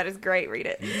storyline on that. It's great. Read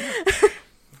it.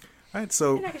 All right,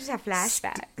 so And I could just have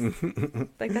flashbacks.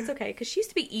 Like, that's okay. Because she used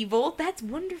to be evil. That's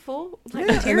wonderful. Like, yeah, and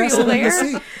that's material something to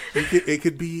there. see. It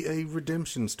could be a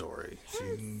redemption story. She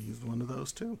used one of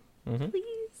those too.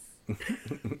 Please.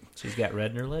 She's got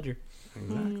red in her ledger.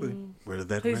 Exactly. Where did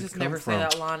that Please rent just come never from? say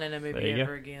that line in a There movie you go.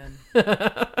 ever again.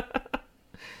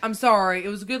 I'm sorry. It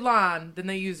was a good line. Then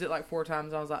they used it like 4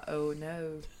 times. I was like, oh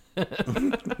no.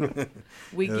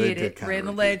 We Yeah, they get did it. kinda Read in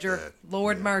the repeat ledger. that.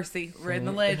 Lord Yeah. mercy. Read in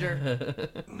the ledger.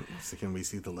 So can we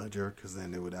see the ledger? Because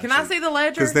then it would. Can I see the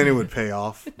ledger? Because then it would pay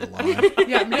off the line.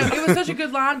 Yeah, no, it was such a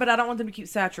good line, but I don't want them to keep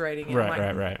saturating it. I'm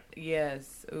like, Right.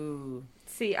 Yes. Ooh.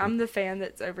 See, I'm the fan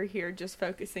that's over here just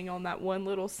focusing on that one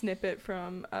little snippet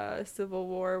from Civil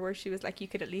War where she was like, you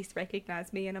could at least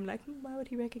recognize me. And I'm like, why would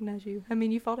he recognize you? I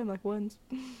mean, you fought him like once.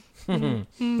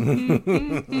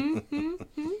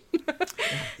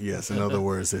 Yes, in other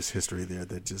words, there's history there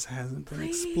that just hasn't been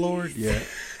explored yet.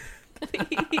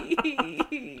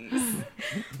 Please.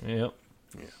 Yep.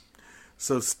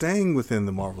 So staying within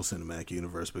the Marvel Cinematic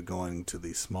Universe, but going to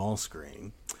the small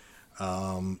screen,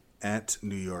 at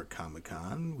New York Comic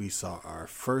Con, we saw our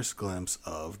first glimpse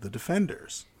of the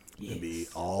Defenders. It'd be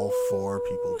all 4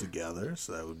 people together.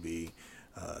 So that would be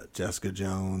Jessica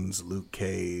Jones, Luke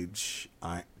Cage,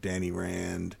 Danny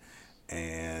Rand,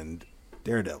 and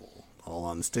Daredevil, all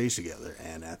on the stage together.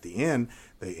 And at the end,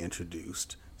 they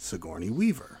introduced Sigourney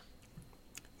Weaver.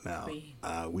 Now,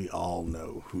 we all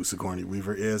know who Sigourney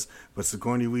Weaver is, but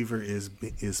Sigourney Weaver is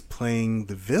playing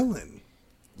the villain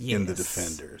in the Yes.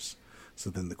 Defenders. So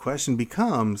then the question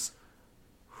becomes,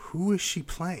 who is she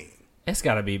playing? It's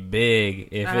got to be big.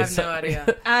 If I it's have no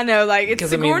idea. I know, like, it's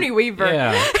 'cause, I mean, Sigourney Weaver.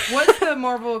 Yeah. What's the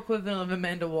Marvel equivalent of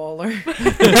Amanda Waller?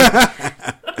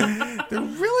 There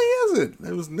really isn't.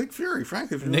 It was Nick Fury,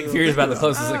 frankly. if you Nick really Fury's think about the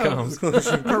closest it comes.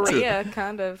 Maria,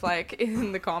 kind of, like,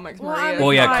 in the comics, Well, Maria. I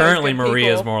Well, yeah. Not Currently, good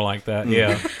Maria is people. more like that.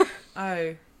 Yeah.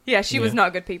 Oh. Yeah, she was Yeah.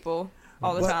 not good people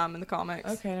all the But- time in the comics.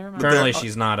 Okay, never mind. Currently,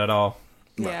 she's not at all.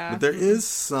 Right. Yeah. But there is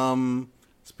some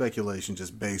speculation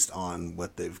just based on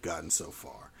what they've gotten so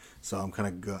far. So I'm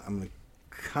going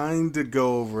to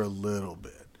go over a little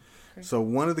bit. Okay. So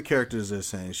one of the characters they're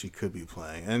saying she could be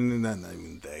playing, and not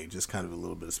even they, just kind of a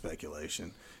little bit of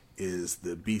speculation, is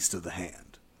the Beast of the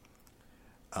Hand.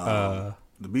 The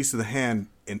Beast of the Hand,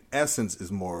 in essence,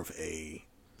 is more of a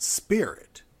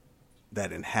spirit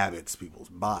that inhabits people's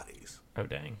bodies. Oh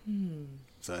dang.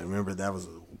 So I remember that was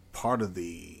a part of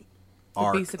the The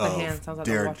arc Beast of the Hand sounds like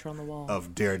the Watcher on the Wall.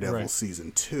 of Daredevil Right.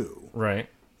 season 2, Right.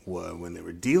 when they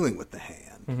were dealing with the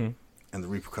hand and the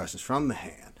repercussions from the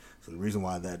hand. So the reason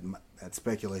why that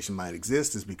speculation might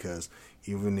exist is because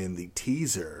even in the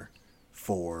teaser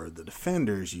for the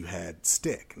Defenders, you had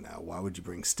Stick. Now, why would you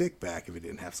bring Stick back if it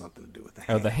didn't have something to do with the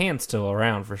Oh, hand? the hand's still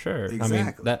around for sure. I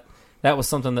Exactly. mean that was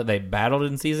something that they battled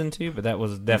in season 2, but that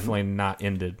was definitely not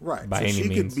ended Right. by so any she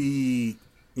means. could be,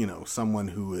 someone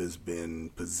who has been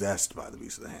possessed by the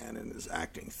Beast of the Hand and is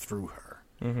acting through her.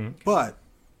 Mm-hmm. But,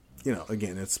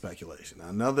 again, it's speculation. Now,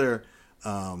 another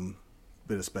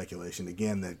bit of speculation,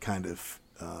 again, that kind of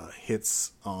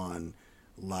hits on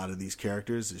a lot of these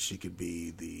characters is she could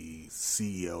be the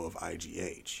CEO of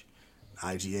IGH.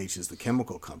 IGH is the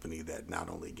chemical company that not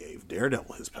only gave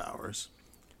Daredevil his powers,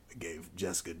 it gave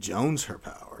Jessica Jones her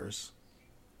powers,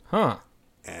 Huh.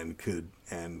 and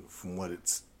from what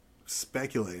it's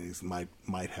speculating is might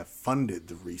have funded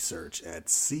the research at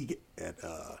Seagate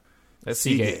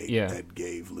yeah. that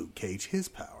gave Luke Cage his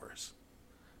powers.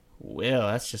 Well,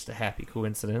 that's just a happy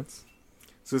coincidence.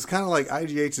 So it's kind of like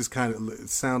IGH it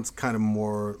sounds kind of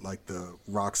more like the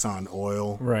Roxxon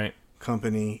Oil Right.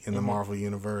 company in the Marvel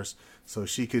universe. So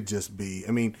she could just be,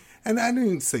 and I didn't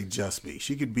even say just be,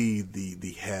 she could be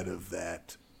the head of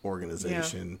that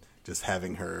organization, just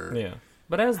having her. Yeah.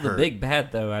 But as the Her- big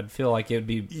bad, though, I'd feel like it would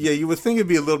be Yeah, you would think it'd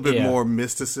be a little bit Yeah. more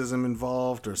mysticism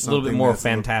involved or a something. little bit more that's a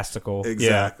little- fantastical.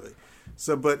 Exactly.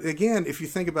 So, but again, if you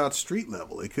think about street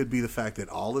level, it could be the fact that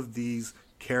all of these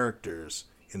characters,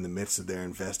 in the midst of their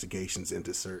investigations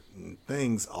into certain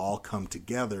things, all come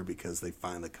together because they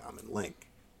find the common link.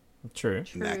 Yeah. True.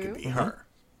 And that could be True. her.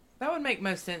 That would make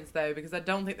most sense, though, because I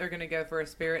don't think they're going to go for a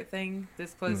spirit thing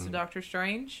this close to Doctor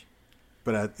Strange.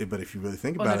 But if you really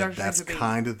think Well, no, about it, Doctor that's Strange would be-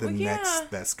 kind of the Well, next. yeah.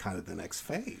 That's kind of the next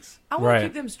phase. I want Right. to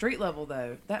keep them street level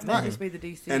though. That might Right. just be the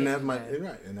DC. And that end might of it.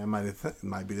 right, and that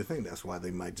might be the thing. That's why they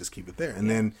might just keep it there. And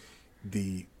then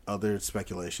the other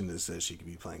speculation is that she could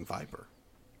be playing Viper.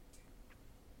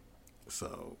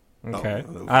 So Okay.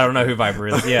 I don't know who Viper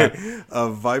is. Yeah.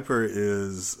 Viper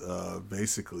is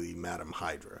basically Madam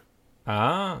Hydra.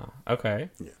 Ah. Okay.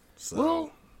 Yeah. So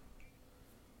Well,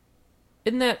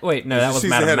 isn't that? Wait, no, that was She's the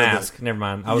Madam head of the- Mask. Never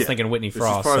mind. I was yeah, thinking Whitney she's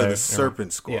Frost. part of so- the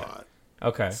Serpent Squad.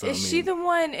 Okay. So, Is she the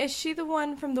one? Is she the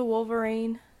one from the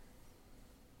Wolverine?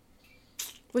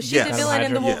 Was she Yes. the villain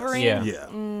in the Yes. Wolverine? Yeah.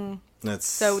 Yeah. That's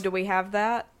So do we have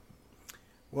that?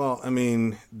 well. I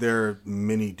mean, there are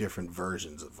many different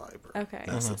versions of Viper. Okay.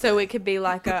 That's the So it could be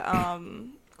like a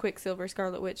Quicksilver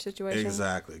Scarlet Witch situation.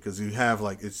 Exactly, because you have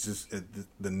it's just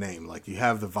the name. Like you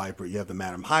have the Viper, you have the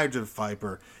Madam Hydra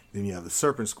Viper, then you have the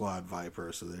Serpent Squad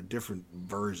Viper. So they're different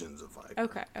versions of Viper.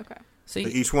 Okay. See,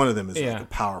 But each one of them is Yeah. like a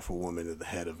powerful woman at the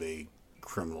head of a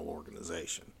criminal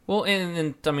organization. well,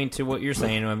 and I mean, to what you're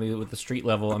saying, I mean, with the street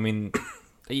level, I mean,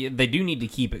 they do need to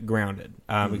keep it grounded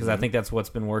because I think that's what's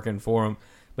been working for them.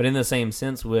 But in the same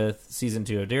sense, with season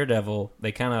 2 of Daredevil,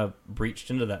 they kind of breached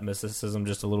into that mysticism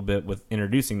just a little bit with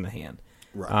introducing the Hand,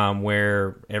 Right.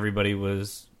 where everybody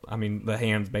was. I mean, the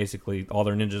Hands basically all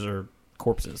their ninjas are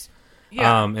corpses.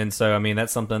 Yeah. And so, I mean,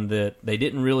 that's something that they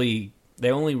didn't really. They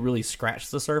only really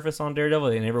scratched the surface on Daredevil.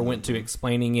 They never went to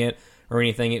explaining it or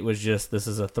anything. It was just, this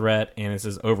is a threat and this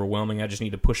is overwhelming. I just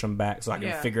need to push them back so I can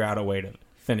Yeah. figure out a way to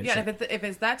finish Yeah, it. and if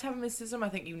it's that type of mysticism, I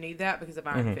think you need that because of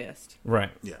Iron Fist.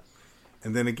 Right. Yeah.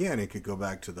 And then again, it could go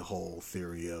back to the whole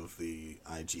theory of the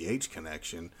IGH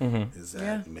connection. Is that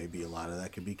Yeah. maybe a lot of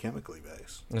that could be chemically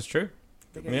based? That's true.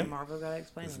 Because Yeah. Marvel got to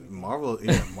explain it. Marvel,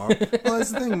 well,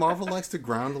 that's the thing. Marvel likes to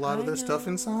ground a lot of their stuff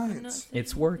in science.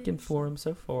 It's working for him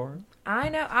so far. I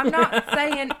know. I'm not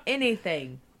saying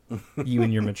anything. You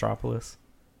and your Metropolis.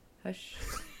 Hush.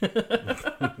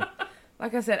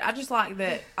 Like I said, I just like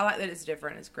that. I like that it's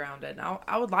different. It's grounded. And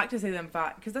I would like to see them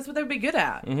fight because that's what they would be good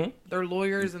at. Mhm. They're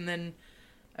lawyers, and then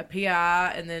a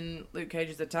PI, and then Luke Cage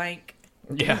is a tank.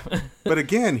 Yeah. But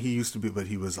again, he used to be, but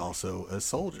he was also a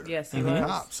soldier. Yes, he and a was.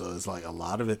 cop. So it's like a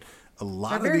lot of it. A lot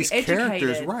They're of very these characters,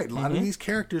 educated. right? A lot of these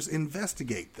characters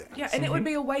investigate things. Yeah, and it would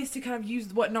be a waste to kind of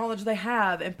use what knowledge they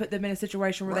have and put them in a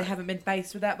situation where Right. they haven't been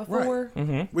faced with that before.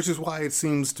 Which is why it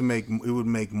seems to would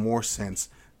make more sense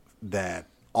that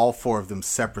all four of them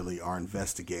separately are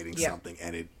investigating Yeah. something,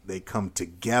 and they come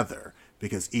together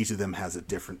because each of them has a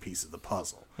different piece of the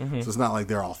puzzle. So it's not like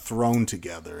they're all thrown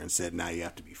together and said, "Now you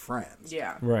have to be friends."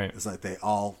 Yeah. Right. It's like they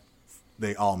all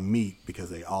meet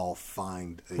because they all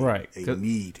find Right. a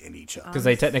need in each other. Because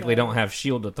they technically don't have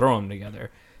S.H.I.E.L.D. to throw them together.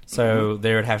 So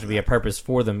there would have to be a purpose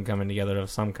for them coming together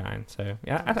of some kind. So,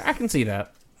 yeah, I can see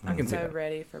that. I can see So that.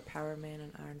 ready for Power Man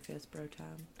and Iron Fist bro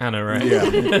time. I know, right? Yeah,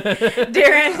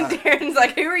 Darren's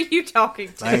like, who are you talking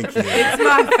to? thank you. It's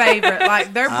my favorite.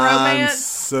 Like their I'm bromance.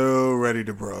 so ready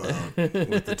to bro up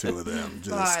with the two of them.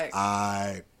 Just Like-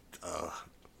 I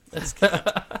just can't.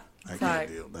 I can't like-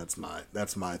 deal.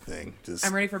 That's my thing. Just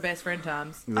I'm ready for best friend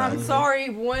times. I'm sorry,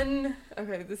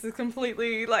 okay, this is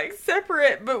completely like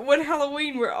separate, but one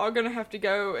Halloween we're all gonna have to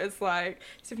go as like,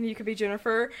 Tiffany, you could be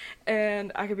Jennifer,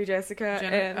 and I could be Jessica,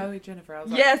 and Jennifer. I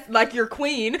was yes, like your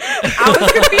queen. I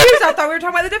was confused. I thought we were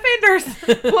talking about the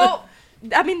Defenders. Well,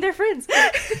 I mean, they're friends.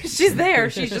 She's there.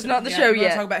 She's just not on the Yeah, show we're gonna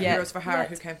yet. Talk about Yet. Heroes for Hire. Yet.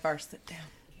 Who came first? Sit down.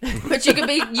 But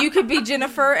you could be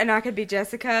Jennifer, and I could be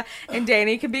Jessica, and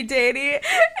Danny could be Danny,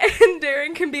 and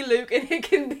Darren can be Luke, and it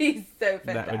can be so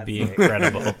fantastic. That would be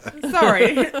incredible.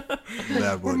 Sorry, that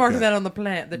we're would marking that on the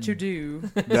plant that you do.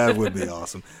 that would be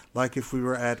awesome. Like if we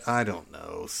were at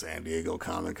San Diego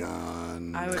Comic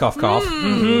Con. I would, Cough, cough.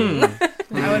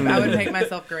 I would paint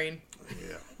myself green.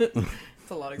 Yeah.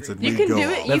 It's a lot of It's a green. You can go do all.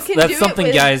 it. You can That's do something, it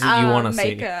with, guys, that you wanna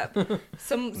see. makeup.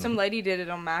 Some lady did it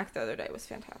on Mac the other day. It was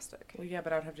fantastic. Well, yeah,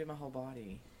 but I would have to do my whole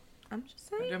body. I'm just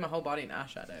I'm saying. doing my whole body in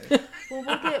eyeshadow. Well,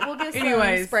 we'll get some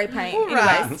Anyways. spray paint. All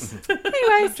right.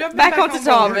 Anyways, Jumping back back onto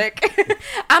on board. topic.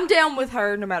 I'm down with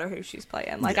her no matter who she's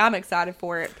playing. Like I'm excited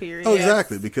for it. Period. Oh,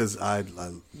 exactly. Because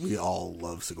we all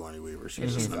love Sigourney Weaver.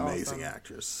 She's just an She's amazing awesome.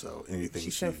 actress. So anything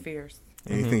She's so fierce.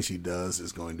 anything she does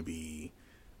is going to be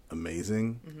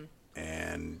amazing.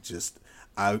 And just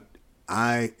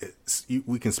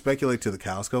we can speculate till the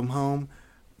cows come home,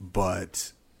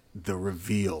 but the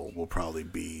reveal will probably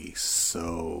be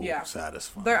so Yeah.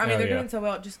 satisfying. They're Oh, yeah. doing so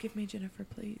well. Just give me Jennifer,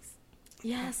 please.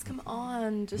 Yes, come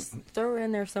on. Just throw her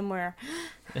in there somewhere.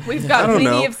 We've I got don't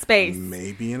plenty know. of space.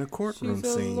 Maybe in a courtroom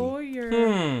She's a scene.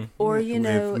 lawyer. Or, you With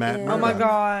know, Matt in- Oh my Murdock.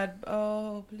 God.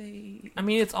 Oh, please. I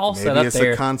mean, it's all set Maybe up it's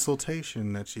there. a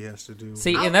consultation that she has to do.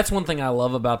 See, and that's one thing I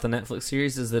love about the Netflix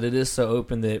series is that it is so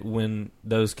open that when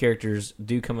those characters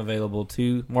do come available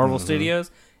to Marvel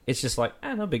Studios, it's just like,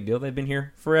 no big deal. They've been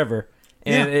here forever.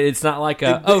 And Yeah. it's not like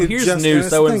here's just- new and that's the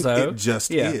so-and-so. thing, It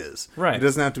just Yeah. is. Right. It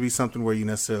doesn't have to be something where you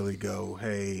necessarily go,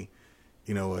 hey,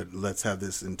 you know what, let's have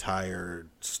this entire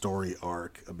story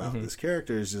arc about this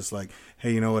character. It's just like,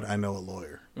 hey, you know what, I know a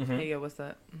lawyer. Hey, yo, what's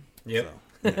that? Yep.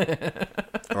 So, yeah.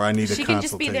 Or I need a She consultation. can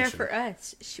just be there for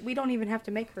us. We don't even have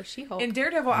to make her She-Hulk. In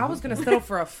Daredevil, I was going to settle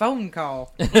for a phone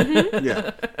call.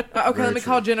 Yeah. Okay, Very let me true.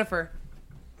 call Jennifer.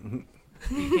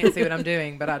 You can't see what I'm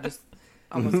doing, but I just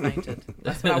almost fainted.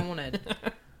 That's what I wanted.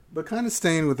 But kind of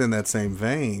staying within that same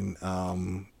vein,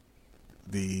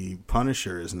 the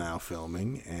Punisher is now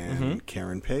filming, and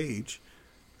Karen Page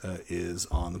is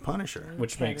on the Punisher.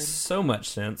 Which Kevin. makes so much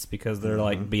sense because they're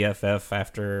like BFF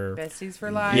after Besties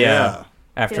for life. Yeah.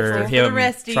 after Careful. him For the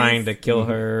resties. trying to kill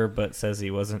her, but says he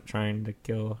wasn't trying to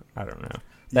kill. I don't know.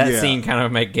 That Yeah. scene kind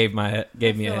of gave me a I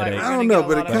feel like headache. we're I don't gonna know, get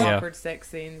but a it lot of kinda- awkward sex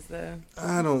scenes, though.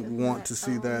 I don't want to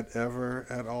see that ever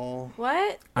at all.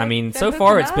 What? I mean, They're so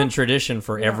far hooking it's been up? tradition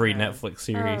for every know. Netflix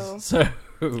series. Oh. So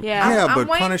Yeah. Yeah, I'm but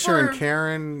waiting Punisher and for-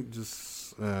 Karen just.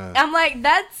 I'm like,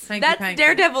 that's Hanky-panky.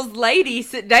 Daredevil's lady.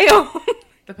 Sit down.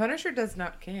 The Punisher does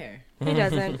not care. He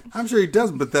doesn't. I'm sure he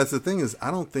does, but that's the thing is,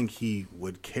 I don't think he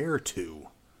would care to.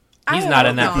 he's I not hope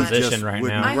in that not. position Just right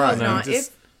wouldn't- now. I Right, hope no, not.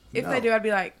 just- If no. they do, I'd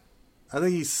be like, I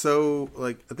think he's so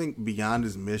I think beyond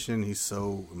his mission, he's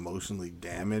so emotionally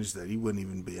damaged that he wouldn't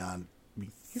even be he's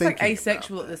like thinking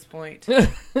asexual about at this point. that.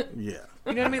 Yeah.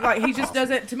 You know what I mean? Like he just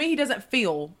doesn't. To me, he doesn't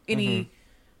feel any.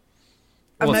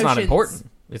 Well, it's not emotions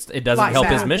important. It doesn't like help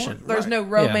that. his mission. There's no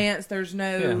romance. There's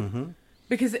no. Yeah. Mm-hmm.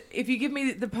 Because if you give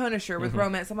me the Punisher with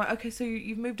romance, I'm like, okay, so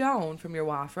you've moved on from your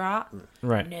wife, right?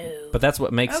 Right. No. But that's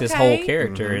what makes his Okay. whole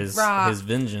character is Right. his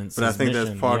vengeance. But I his think mission,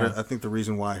 that's part yeah. of. I think the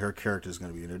reason why her character is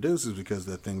going to be introduced is because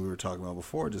that thing we were talking about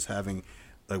before, just having,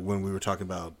 like when we were talking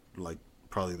about like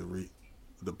probably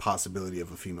the possibility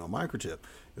of a female microchip,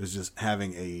 it was just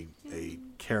having a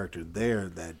character there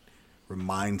that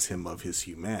reminds him of his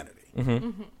humanity. Mm-hmm.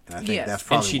 And I think Yes. that's And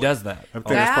probably she what- does that. I think a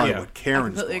that's lot. probably Yeah. what I Karen's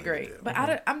completely going agree. to do. But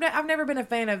I've never been a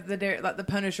fan of the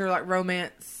Punisher like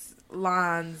romance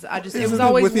lines. I just it Isn't was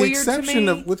always with the weird exception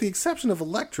to me. with the exception of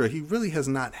Elektra, he really has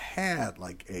not had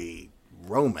like a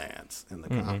romance in the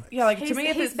comic. Yeah, like to He's, me,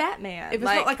 if he's it's Batman. if it's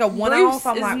not like a one-off, Bruce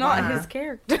I'm is like, not nah. his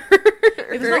character.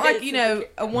 if it's not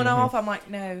like a one-off, I'm like,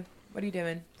 no. What are you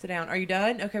doing? Sit down. Are you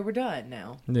done? Okay, we're done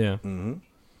now. Yeah. Mm-hmm.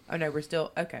 Oh no, we're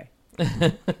still okay.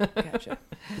 Gotcha.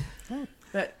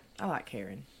 But I like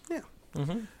Karen. Yeah.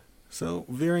 Mm-hmm. So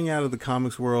veering out of the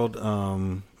comics world,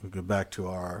 we go back to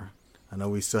our. I know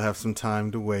we still have some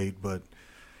time to wait, but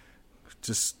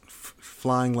just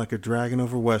flying like a dragon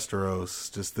over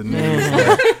Westeros. Just the news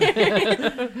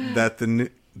that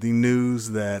the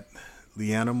news that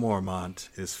Lyanna Mormont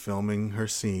is filming her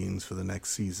scenes for the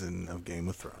next season of Game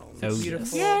of Thrones. Oh, yes.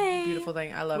 Beautiful, Yay. beautiful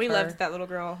thing. I love We her. loved that little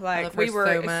girl. Like love we her were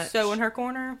so much. so in her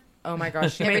corner. Oh my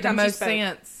gosh, she Every made the time she most spoke.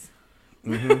 sense.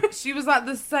 She was like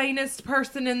the sanest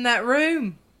person in that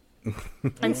room.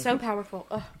 And so powerful.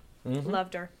 Ugh. Mm-hmm.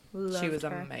 Loved her. Loved She was her.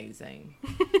 amazing.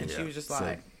 And she Yeah, was just so-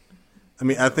 like, I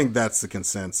mean, I think that's the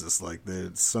consensus. Like,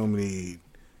 there's so many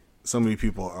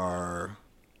people are,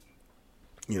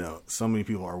 so many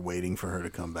people are waiting for her to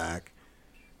come back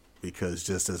because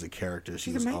just as a character, she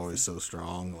She's was amazing. always so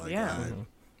strong. Like, Yeah.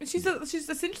 and she's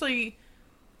essentially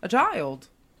a child.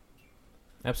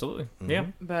 Absolutely. Mm-hmm. Yeah.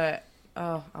 But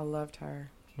oh, I loved her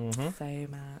Mm-hmm.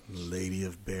 so much. Lady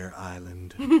of Bear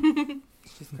Island.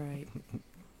 She's great.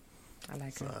 I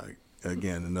like her.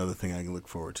 Again, another thing I can look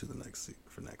forward to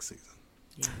for next season.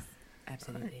 Yes,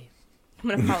 absolutely. I'm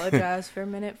gonna apologize for a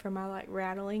minute for my like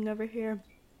rattling over here.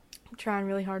 I'm trying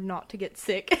really hard not to get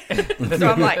sick, so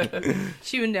I'm like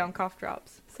chewing down cough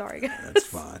drops. Sorry, guys. That's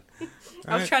fine.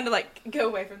 I was trying to like go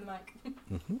away from the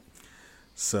mic.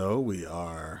 So we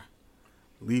are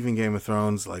leaving Game of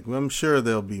Thrones. Like, well, I'm sure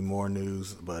there'll be more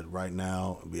news, but right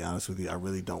now, to be honest with you, I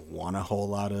really don't want a whole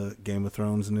lot of Game of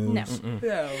Thrones news. No.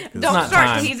 No. Don't not start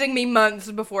time. teasing me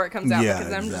months before it comes out Yeah,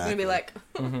 because I'm just gonna be like,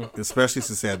 Especially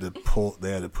since they had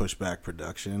to push back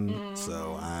production.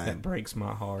 So That breaks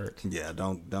my heart.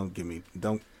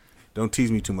 don't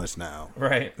tease me too much now.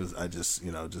 Right. 'Cause I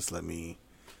just let me.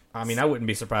 I mean, I wouldn't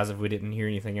be surprised if we didn't hear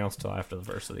anything else till after the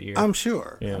first of the year. I'm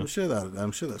sure. Yeah. I'm sure that's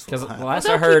Because what happened. last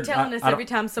they'll I heard, keep telling us I don't- every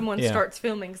time someone Yeah. starts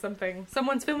filming something.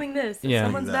 Someone's filming this. And Yeah.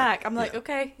 someone's Exactly. back. I'm like, Yeah.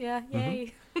 okay, yeah,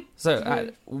 yay.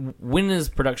 So, when is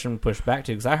production pushed back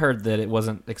to? Because I heard that it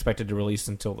wasn't expected to release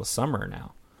until the summer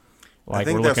now. I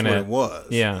think that's what it was.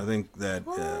 Yeah. I think that.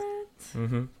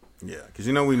 Mm-hmm. Yeah, because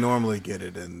we normally get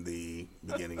it in the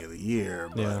beginning of the year.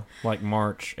 But Yeah, like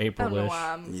March, I don't know April-ish.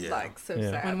 why I'm Yeah. so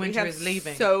Yeah. sad. When We winter have is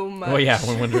leaving. so much. Well, yeah,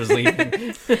 when winter is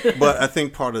leaving. But I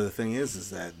think part of the thing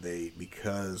is that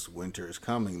because winter is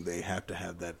coming, they have to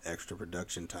have that extra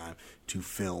production time to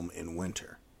film in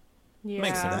winter. Yeah.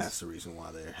 Makes So sense. that's the reason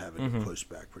why they're having to push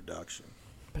back production.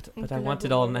 But I want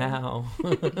it all now.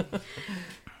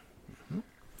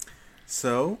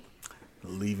 So,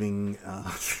 leaving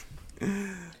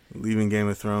Game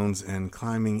of Thrones and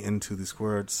climbing into the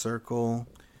squared circle,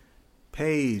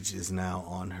 Paige is now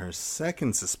on her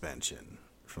second suspension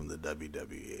from the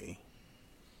WWE.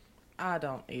 I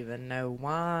don't even know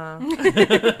why.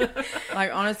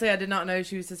 Like, honestly, I did not know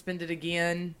she was suspended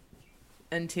again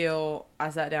until I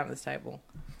sat down at this table.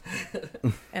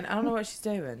 And I don't know what she's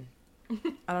doing.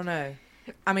 I don't know.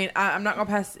 I mean, I'm not going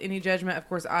to pass any judgment. Of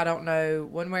course, I don't know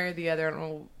one way or the other. I don't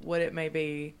know what it may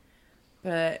be.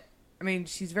 But, I mean,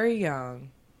 she's very young.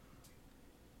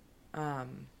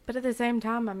 But at the same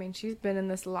time, I mean, she's been in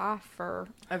this life for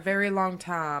A very long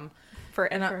time. And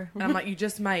forever. I'm like, you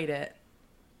just made it.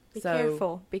 Be So,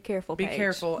 careful. Be careful, Be Paige.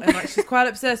 careful. And like, she's quite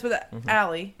obsessed with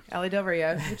Allie Del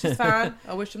Rio, which is fine.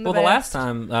 I wish them the Well, best. the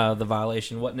last time the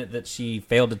violation wasn't it that she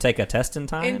failed to take a test in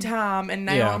time? In time, and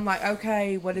now Yeah. I'm like,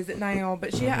 okay, what is it now?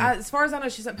 But she, as far as I know,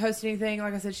 she hasn't posted anything.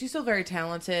 Like I said, she's still very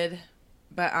talented.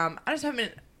 But I just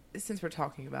haven't. Since we're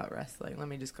talking about wrestling, let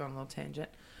me just go on a little tangent.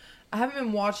 I haven't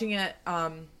been watching it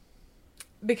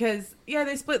because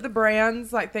they split the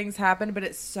brands. Like things happen, but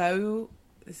it's so.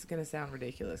 This is gonna sound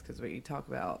ridiculous because we talk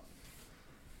about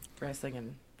wrestling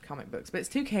and comic books, but it's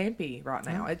too campy right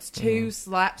now. It's too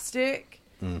slapstick,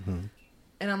 and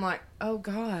I'm like, oh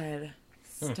god,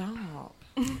 stop.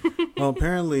 Well,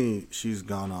 apparently she's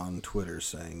gone on Twitter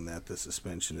saying that the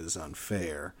suspension is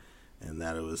unfair and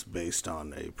that it was based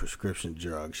on a prescription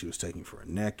drug she was taking for a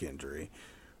neck injury,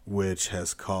 which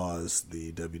has caused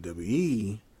the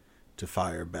WWE to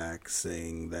fire back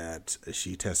saying that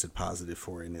she tested positive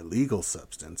for an illegal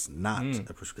substance, not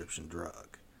a prescription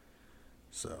drug.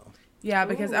 So, Yeah,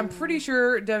 because I'm pretty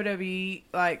sure WWE,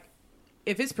 like,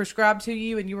 if it's prescribed to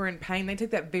you and you were in pain, they take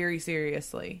that very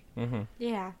seriously. Mm-hmm.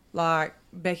 Yeah. Like,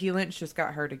 Becky Lynch just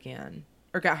got hurt again.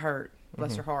 Or got hurt.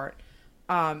 Bless her heart.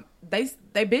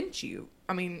 They bench you.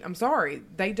 I mean, I'm sorry.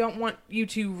 They don't want you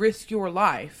to risk your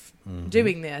life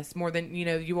doing this more than,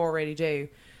 you already do.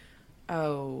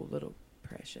 Oh, little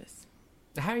precious.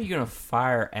 How are you going to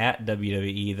fire at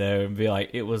WWE, though, and be like,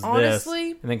 it was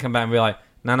Honestly, this, and then come back and be like,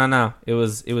 no, it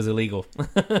was illegal.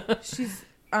 she's,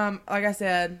 like I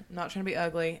said, not trying to be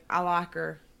ugly. I like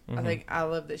her. I think I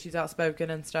love that she's outspoken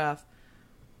and stuff.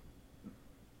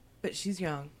 But she's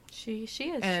young. She is.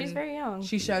 And She's very young.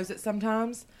 She shows it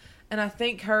sometimes. And I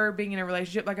think her being in a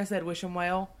relationship, like I said, wish him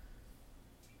well.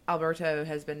 Alberto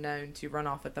has been known to run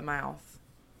off at the mouth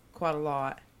quite a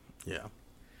lot. yeah.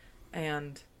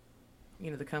 And,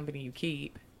 the company you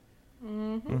keep.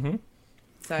 Mm-hmm. So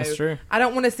That's true. I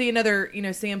don't want to see another,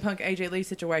 CM Punk AJ Lee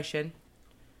situation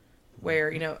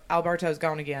where, Alberto's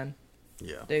gone again.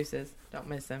 Yeah. Deuces. Don't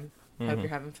miss him. Hope you're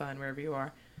having fun wherever you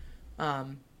are.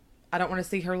 I don't want to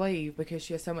see her leave because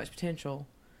she has so much potential.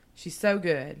 She's so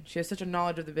good. She has such a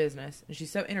knowledge of the business, and she's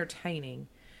so entertaining.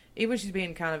 Even when she's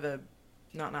being kind of a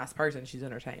not nice person, she's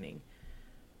entertaining.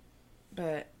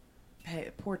 But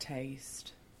hey, poor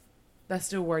taste. That's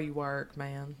still where you work,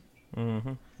 man.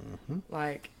 Mm-hmm.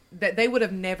 Like that, they would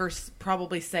have never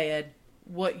probably said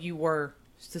what you were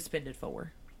suspended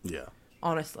for. Yeah.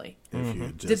 Honestly, If you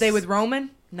just, did they with Roman?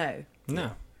 No,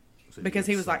 No. so because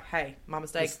he you was just- like, "Hey, my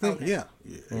mistake." just think- own it.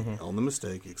 yeah. Own the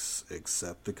mistake,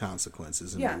 accept the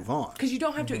consequences, and Yeah, move on. because you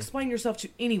don't have to explain yourself to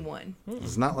anyone.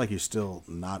 It's not like you're still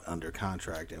not under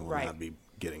contract and will Right. not be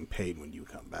getting paid when you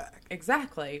come back.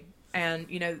 Exactly. And,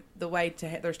 the way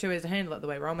there's two ways to handle it. The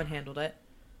way Roman handled it,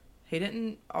 he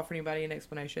didn't offer anybody an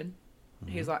explanation.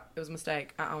 He was like, it was a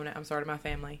mistake. I own it. I'm sorry to my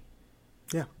family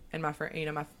Yeah. and my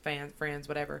my friends,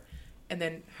 whatever. And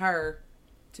then her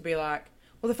to be like,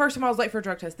 well, the first time I was late for a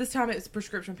drug test. This time it was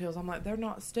prescription pills. I'm like, they're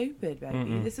not stupid,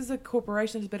 baby. This is a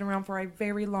corporation that's been around for a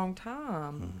very long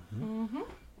time.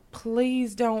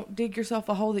 Please don't dig yourself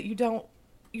a hole that you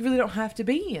really don't have to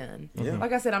be in. Yeah.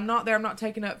 Like I said, I'm not there. I'm not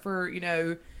taking up for,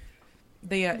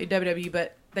 the WWE,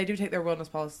 but they do take their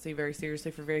wellness policy very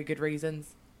seriously for very good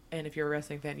reasons. And if you're a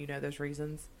wrestling fan, you know those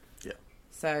reasons. Yeah.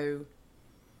 So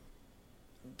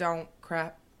don't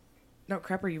crap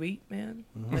where you eat, man.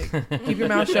 Like, keep your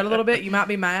mouth shut a little bit. You might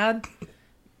be mad.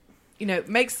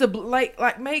 Make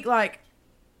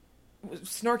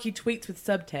snarky tweets with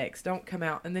subtext. Don't come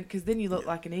out, and then because then you look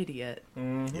like an idiot.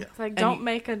 Mm-hmm. Yeah. It's like, And don't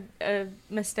make a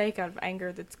mistake out of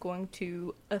anger that's going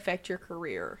to affect your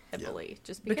career heavily.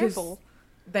 Just be Because careful.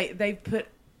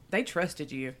 They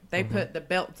trusted you. They put the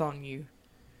belts on you.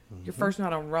 Your first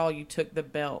night on Raw, you took the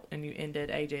belt and you ended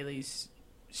AJ Lee's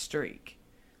streak.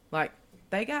 Like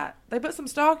they put some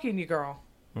stock in you, girl.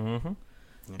 Mm-hmm.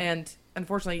 And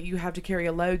unfortunately, you have to carry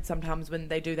a load sometimes when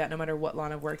they do that, no matter what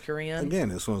line of work you're in.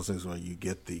 Again, it's one of those things where you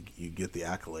get the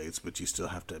accolades, but you still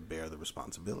have to bear the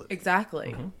responsibility.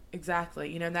 Exactly.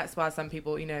 Exactly. You know, and that's why some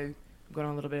people, you know, I'm going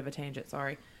on a little bit of a tangent,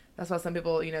 sorry. That's why some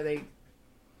people, you know,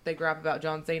 they gripe about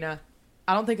John Cena.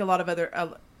 I don't think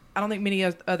many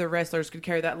other wrestlers could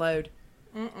carry that load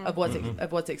of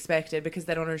what's expected because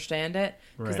they don't understand it.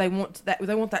 Because Right.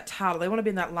 they want that title. They want to be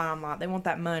in that limelight. They want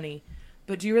that money.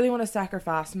 But do you really want to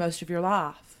sacrifice most of your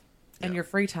life and your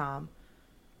free time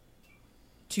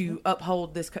to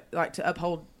uphold this,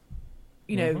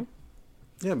 you know,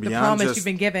 Yeah, the beyond promise just, you've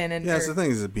been given? And yeah, that's the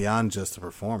thing is that beyond just the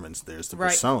performance, there's the Right.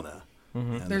 persona.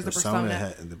 Mm-hmm. And There's the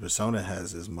persona. The persona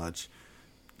has as much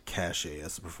cachet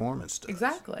as the performance does.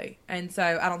 Exactly. And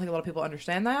so I don't think a lot of people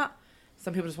understand that.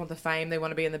 Some people just want the fame. They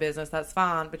want to be in the business. That's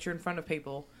fine. But you're in front of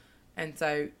people. And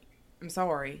so I'm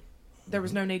sorry. There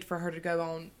was no need for her to go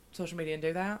on social media and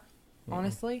do that,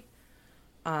 honestly.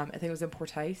 I think it was in poor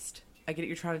taste. I get it.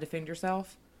 You're trying to defend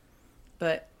yourself.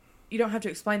 But you don't have to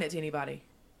explain it to anybody.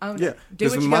 Own Yeah, it. Do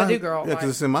what 'cause you got to do, girl. Yeah, Like,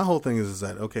 because my whole thing is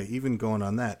that okay, even going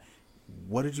on that,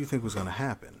 what did you think was going to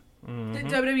happen?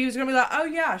 WWE was going to be like, oh,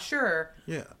 yeah, sure.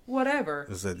 Yeah, Whatever.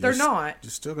 is that They're you're not.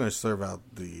 You're still going to serve out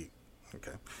the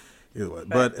okay. Either way,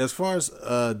 but as far as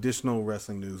additional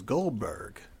wrestling news,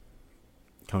 Goldberg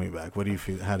coming back. What do you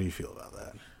feel? How do you feel about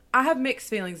that? I have mixed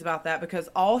feelings about that because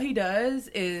all he does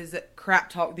is crap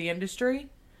talk the industry.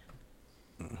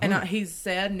 And he's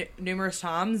said numerous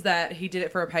times that he did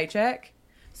it for a paycheck.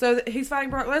 So he's fighting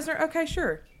Brock Lesnar. Okay,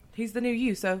 sure. He's the new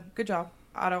you, so good job.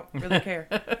 I don't really care.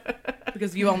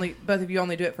 Because both of you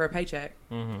only do it for a paycheck.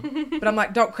 Mm-hmm. But I'm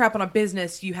like, don't crap on a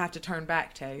business you have to turn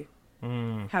back to.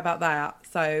 How about that?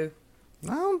 So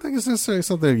I don't think it's necessarily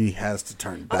something he has to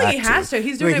turn back. I think he has to.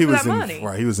 He's doing it for that money.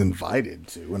 Right, he was invited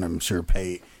to, and I'm sure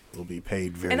will be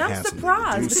paid very. And I'm handsomely to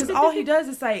surprised do because so. all he does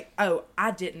is say, "Oh,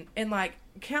 I didn't," and like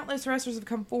countless wrestlers have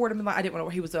come forward and been like, "I didn't want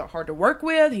to." He was hard to work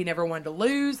with. He never wanted to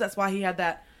lose. That's why he had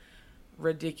that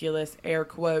ridiculous air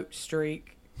quote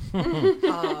streak.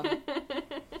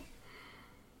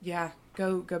 Yeah,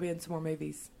 go be in some more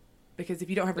movies because if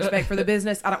you don't have respect for the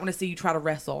business, I don't want to see you try to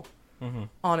wrestle.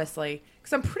 Honestly,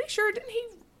 because I'm pretty sure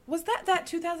was that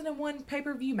 2001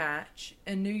 pay-per-view match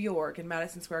in New York in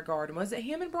Madison Square Garden? Was it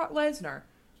him and Brock Lesnar?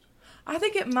 I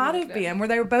think it might have been where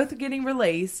they were both getting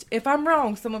released. If I'm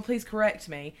wrong, someone please correct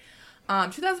me.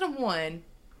 2001,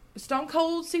 Stone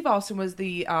Cold Steve Austin was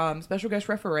the special guest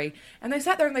referee, and they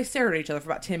sat there and they stared at each other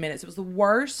for about 10 minutes. It was the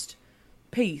worst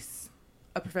piece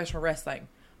of professional wrestling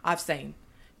I've seen.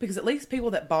 Because at least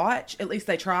people that botch, at least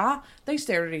they try, they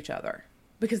stared at each other.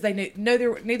 Because they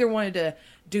neither wanted to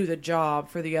do the job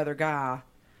for the other guy.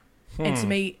 And to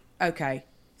me, okay,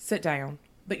 sit down.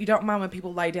 But you don't mind when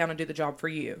people lay down and do the job for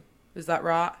you. Is that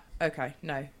right? Okay,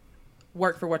 no.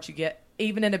 Work for what you get.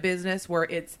 Even in a business where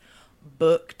it's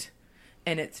booked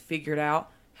and it's figured out,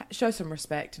 show some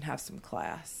respect and have some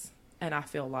class. And I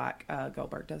feel like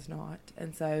Goldberg does not.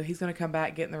 And so he's going to come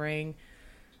back, get in the ring.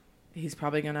 He's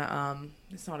probably going to,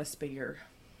 it's not a spear.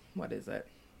 What is it?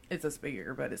 It's a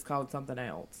spear, but it's called something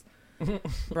else.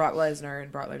 Brock Lesnar,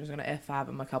 and Brock Lesnar's going to F5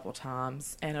 him a couple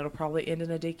times, and it'll probably end in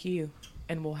a DQ,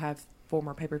 and we'll have 4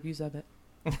 more pay-per-views of it.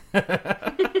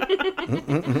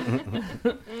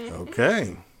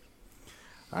 Okay.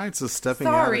 All right, so stepping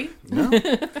Sorry. out. No,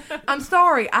 I'm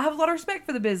sorry. I have a lot of respect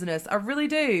for the business. I really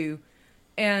do.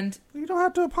 And you don't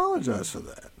have to apologize for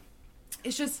that.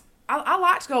 it's just, I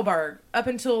liked Goldberg up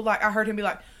until, like, I heard him be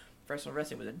like, professional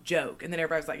wrestling was a joke. And then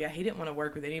everybody was like, yeah, he didn't want to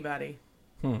work with anybody.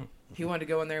 He wanted to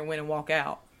go in there and win and walk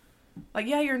out. Like,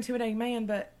 yeah, you're an intimidating man,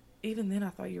 but even then I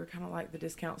thought you were kind of like the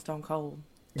discount Stone Cold.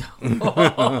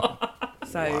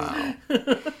 So,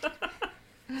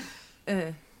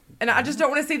 and I just don't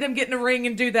want to see them get in the ring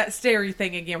and do that stare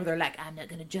thing again where they're like, I'm not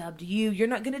going to job to you. You're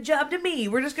not going to job to me.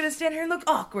 We're just going to stand here and look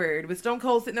awkward with Stone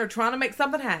Cold sitting there trying to make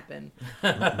something happen.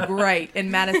 Great. In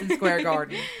Madison Square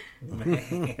Garden.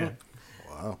 Man.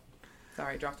 Wow.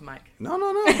 Sorry, dropped the mic.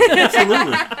 No,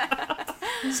 absolutely.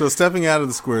 So stepping out of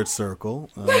the squared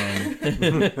circle,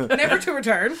 Never to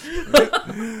return.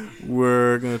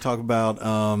 we're going to talk about.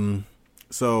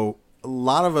 So a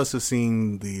lot of us have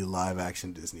seen the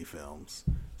live-action Disney films,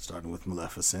 starting with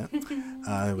Maleficent.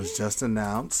 It was just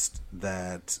announced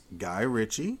that Guy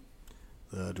Ritchie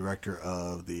the director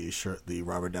of the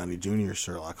Robert Downey Jr.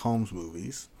 Sherlock Holmes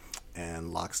movies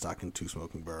and Lock, Stock, and Two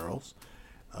Smoking Barrels,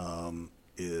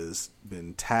 is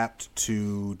been tapped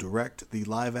to direct the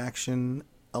live-action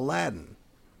Aladdin.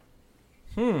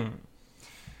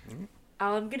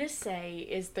 All I'm gonna say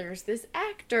is there's this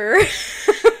actor.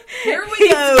 Here we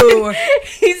go.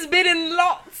 He's been in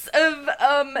lots of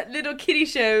little kiddie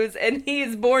shows, and he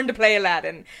is born to play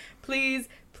Aladdin. Please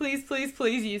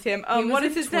use him. He was What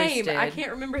in is his name? Twisted. I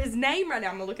can't remember his name right now.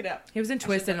 I'm gonna look it up. He was in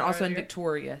Twisted and done also in earlier.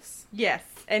 Victorious. Yes,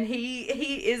 and he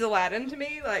is Aladdin to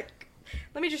me. Like,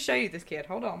 let me just show you this kid.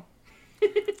 Hold on.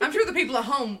 I'm sure the people at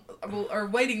home are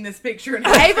waiting this picture. And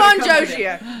Avon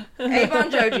Jogia.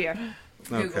 Avon Jogia.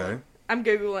 Okay. I'm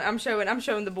googling. I'm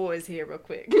showing the boys here real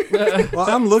quick. Well,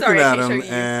 I'm looking Sorry, I at can't him, show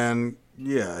you. and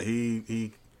yeah,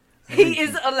 he He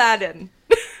is Aladdin.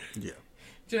 yeah.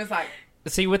 Jenna's like,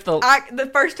 See, with the The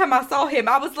first time I saw him,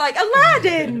 I was like,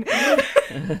 Aladdin!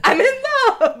 I'm in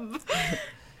love!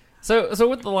 so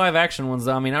with the live action ones,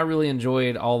 I mean, I really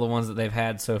enjoyed all the ones that they've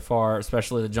had so far,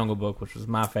 especially the Jungle Book, which was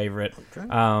my favorite. Okay.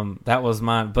 That was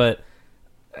mine, but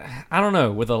I don't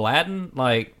know, with Aladdin,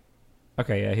 like,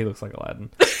 okay, yeah, he looks like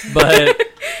Aladdin, but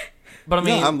I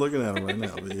mean, No, I'm looking at him right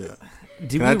now. But yeah.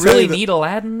 do Can I we tell really you that- need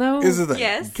Aladdin though? Is the thing.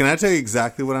 Yes. Can I tell you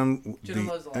exactly what I'm? Jenna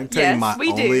loves I Aladdin. can tell Yes, you my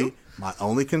we only do. my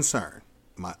only concern,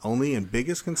 my only and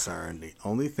biggest concern, the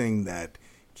only thing that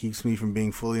keeps me from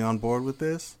being fully on board with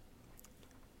this.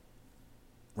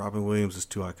 Robin Williams is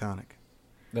too iconic.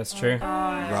 That's true.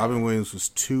 Robin Williams was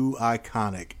too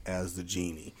iconic as the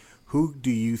genie. Who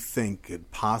do you think could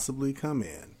possibly come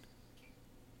in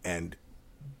and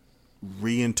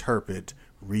reinterpret,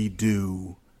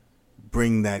 redo,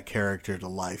 bring that character to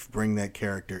life, bring that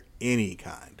character any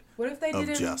kind what if they of did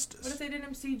him? justice? What if they did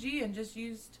him CG and just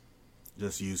used?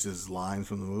 Just use his lines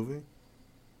from the movie?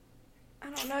 I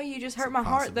don't know, you just It's hurt a my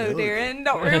heart though, possibility. Darren.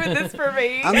 Don't ruin this for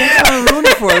me. I'm not trying to ruin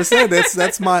it for us.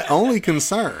 That's my only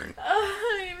concern.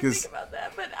 I didn't even 'Cause- think about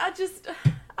that, but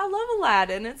I love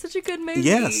Aladdin. It's such a good movie.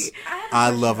 Yes, I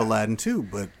love Aladdin too,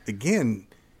 but again,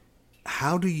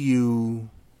 how do you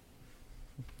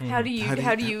How do you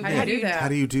how do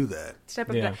you do that? step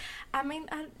up? Yeah. That? I mean,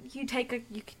 you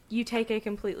take a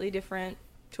completely different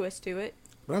twist to it.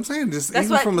 But I'm saying just That's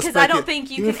even what- from a 'cause I don't specu-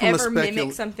 think you even can from a ever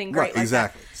mimic something great right, like that.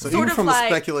 exactly. So Sort even of from like- a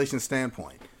speculation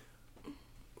standpoint,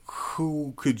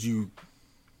 who could you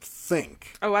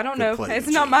think? Oh, I don't could know. play It's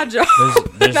the not my genie?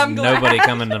 job. There's I'm glad. nobody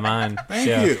coming to mind. Thank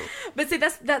Yeah. you. But see,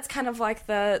 that's kind of like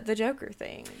the Joker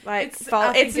thing. Like,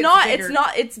 I think it's bigger.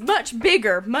 not. It's much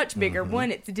bigger.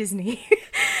 One, it's Disney,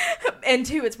 and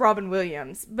two, it's Robin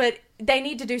Williams. But they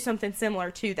need to do something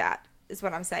similar to that. Is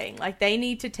what I'm saying. Like, they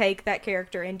need to take that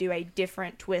character and do a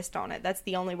different twist on it. That's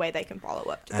the only way they can follow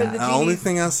up to it. And the only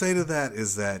thing I'll say to that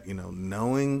is that,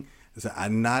 knowing is that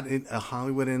I'm not a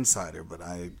Hollywood insider, but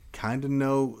I kind of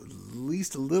know at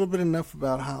least a little bit enough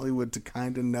about Hollywood to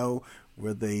kind of know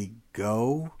where they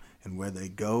go, and where they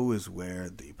go is where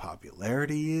the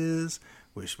popularity is,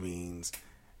 which means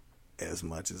as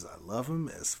much as I love him,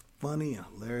 as funny and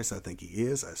hilarious I think he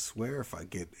is, I swear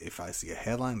if I see a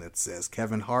headline that says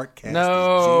Kevin Hart cast as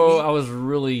No, Genie, I was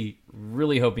really,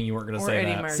 really hoping you weren't going to Or say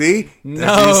Eddie that. Murphy. see, that's No.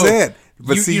 what you said.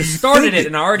 But You- see, you started think it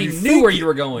and I already You knew think where you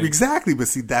were going. Exactly, but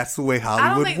see, that's the way I don't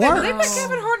Hollywood think did they works. put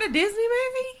Kevin Hart in a Disney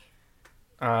movie.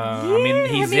 I mean,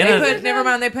 he's I mean, in they it. But never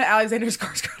mind, they put Alexander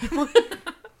Skarsgård in one.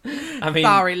 I mean,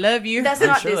 Sorry, love you. That's I'm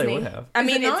not sure they Disney. would have. I Is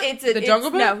mean, it not? it's The Jungle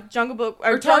Book? No, Jungle Book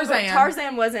Or Tarzan.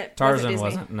 Tarzan wasn't. Tarzan Disney.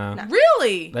 wasn't. No.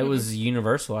 Really? That was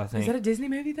Universal, I Is think. that a Disney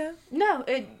movie though? No,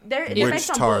 it's Which based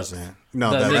on Tarzan? books.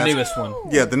 No, the that's newest one.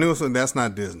 yeah, the newest one. That's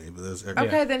not Disney, but that's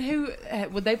Okay, then who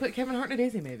would they put Kevin Hart in a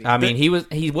Disney movie? I mean,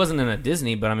 he wasn't in a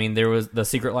Disney, but I mean, there was The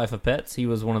Secret Life of Pets. He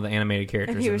was one of the animated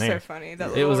characters And he in was there. so funny. That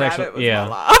It little was rabbit actually- was yeah.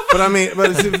 my laugh. But I mean, but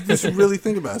if you just really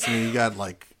think about it, I mean, you got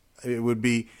like it would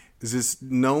be is this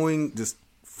knowing just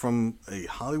from a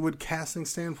Hollywood casting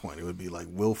standpoint, it would be like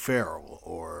Will Ferrell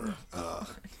or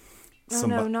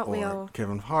not or Will.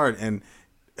 Kevin Hart, and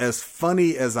as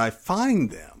funny as I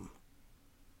find them,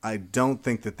 I don't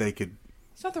think that they could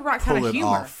It's not the right kind pull of it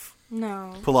humor. off,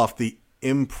 No. pull off the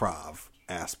improv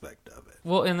aspect of it.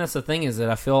 Well, and that's the thing is that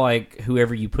I feel like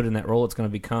whoever you put in that role, it's going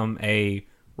to become a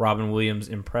Robin Williams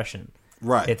impression.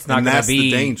 Right. It's not and going to that's be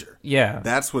the danger. Yeah.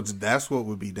 That's what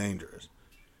would be dangerous.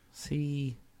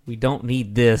 See, we don't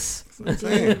need this. We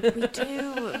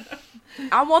do.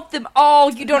 I want them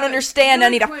all. You don't understand. I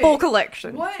Really need a quick. full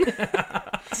collection. What?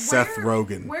 Seth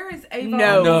Rogen. Where is Avon?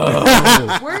 No.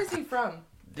 No. Where is he from?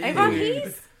 Avon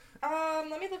Heath?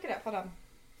 Let me look it up. Hold on.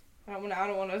 I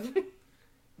don't want to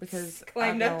Because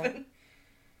claim I don't- nothing.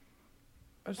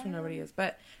 I just don't know what he is.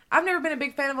 But I've never been a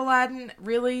big fan of Aladdin,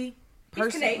 really. He's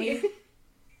personally, Canadian.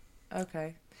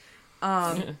 okay.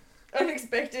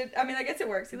 Unexpected. I mean, I guess it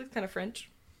works. He looks kind of French.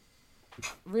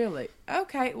 Really?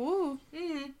 Okay. Ooh.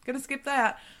 Gonna skip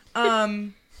that.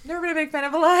 Never been a big fan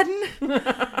of Aladdin.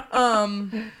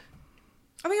 I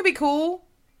think it'd be cool.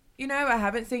 You know, I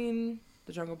haven't seen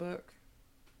The Jungle Book.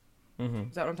 Mm-hmm.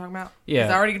 Is that what I'm talking about? Yeah.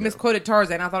 'Cause I already misquoted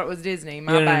Tarzan. I thought it was Disney.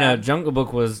 My No. bad. Jungle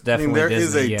Book was I definitely mean, there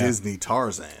is Disney, a yeah. Disney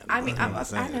Tarzan. I mean, I'm I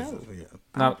saying know. yeah.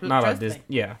 Not a Trust Disney. me.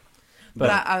 Yeah.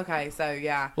 But okay, so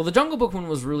yeah. Well, the Jungle Book one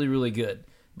was really, really good.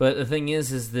 But the thing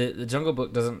is that the Jungle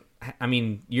Book doesn't. I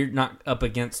mean, you're not up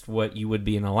against what you would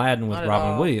be in Aladdin with Not at Robin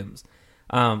all. Williams.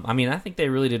 I mean, I think they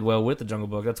really did well with the Jungle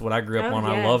Book. That's what I grew up on.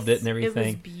 I loved it and It everything.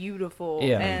 was beautiful.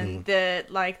 Yeah. And the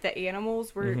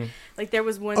animals were like there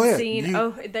was one Oh, yeah, scene.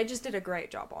 They just did a great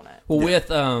job on it. Well, with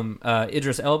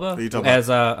Idris Elba you talking as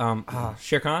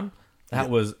Shere Khan, that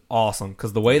was awesome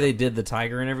because the way they did the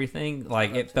tiger and everything,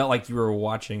 like it felt like you were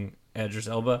watching Idris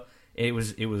Elba. It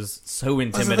was so That's the thing,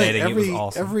 intimidating. It was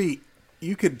awesome.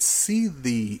 You could see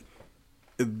the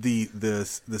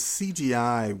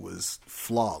CGI was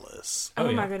flawless. Oh,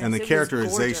 yeah. my goodness. And the it was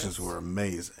characterizations gorgeous. were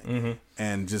amazing. Mm-hmm.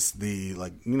 And just the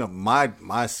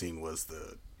my scene was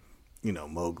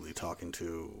Mowgli talking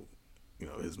to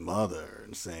his mother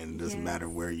and saying, "It doesn't Yes. matter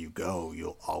where you go,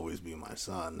 you'll always be my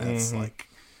son." That's like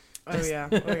Oh yeah.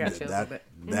 We got chills a little bit.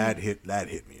 that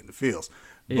hit me in the feels.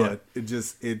 Yeah. But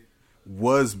it's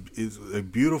a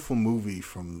beautiful movie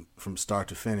from start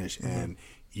to finish, and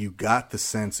you got the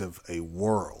sense of a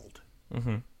world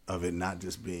of it not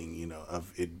just being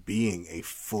of it being a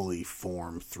fully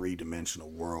formed 3-dimensional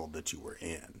world that you were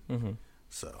in.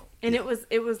 So And it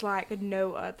was like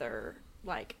no other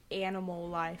like animal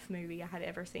life movie I had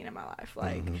ever seen in my life.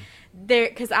 Like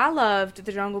because I loved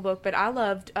The Jungle Book, but I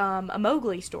loved A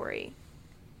Mowgli Story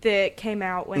that came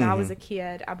out when I was a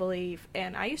kid, I believe,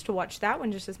 and I used to watch that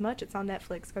one just as much. It's on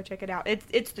Netflix. Go check it out.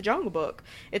 It's The Jungle Book.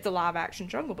 It's a live action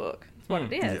Jungle Book. That's what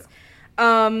it is.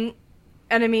 And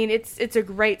I mean, it's a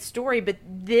great story, but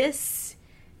this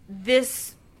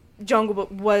Jungle Book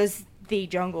was the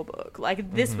Jungle Book.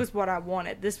 Like this was what I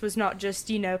wanted. This was not just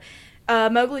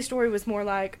Mowgli Story was more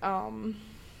like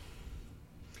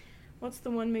what's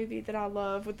the one movie that I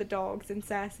love with the dogs and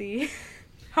Sassy?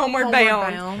 Homeward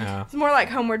Bound. Yeah. It's more like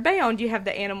Homeward Bound. You have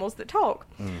the animals that talk,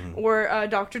 or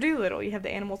Dr. Dolittle. You have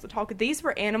the animals that talk. These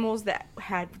were animals that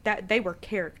they were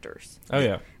characters. Oh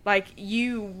yeah. Like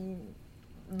you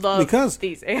love because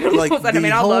these animals. like and the I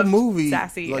mean, I whole love movie,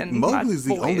 Sassy like and Mowgli's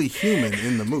my the boys. only human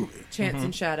in the movie. Chance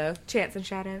and Shadow. Chance and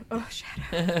Shadow. Oh,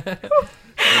 Shadow.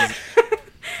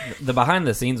 The behind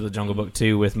the scenes with Jungle Book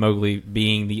 2 with Mowgli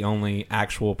being the only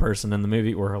actual person in the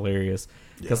movie were hilarious.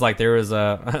 Because like there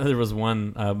was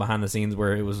one behind the scenes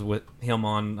where it was with him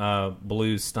on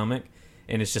Blue's stomach,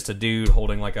 and it's just a dude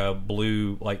holding like a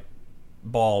blue like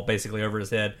ball basically over his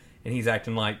head, and he's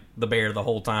acting like the bear the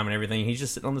whole time and everything. He's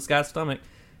just sitting on this guy's stomach,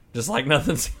 just like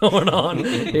nothing's going on.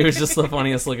 It was just the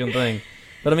funniest looking thing.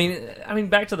 But I mean,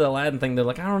 back to the Aladdin thing. They're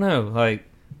like, I don't know, like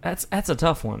that's a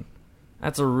tough one.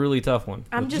 That's a really tough one.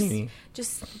 I'm with Genie.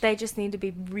 they just need to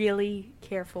be really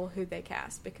careful who they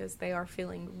cast because they are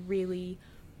filling really,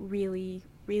 really,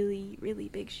 really, really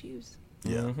big shoes.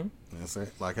 Yeah, that's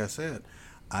it. Like I said,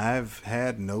 I've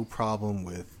had no problem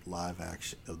with live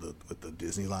action with the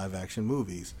Disney live action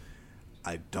movies.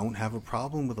 I don't have a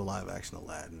problem with the live action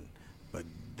Aladdin, but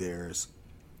there's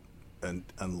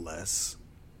unless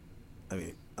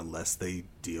they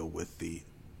deal with the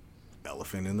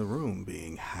elephant in the room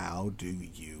being how do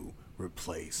you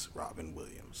replace Robin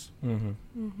Williams?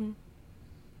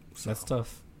 So, That's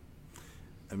tough.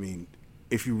 I mean,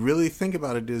 if you really think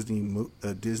about a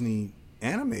Disney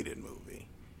animated movie,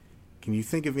 can you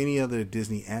think of any other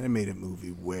Disney animated movie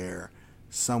where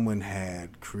someone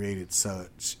had created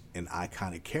such an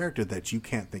iconic character that you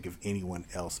can't think of anyone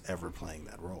else ever playing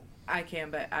that role? I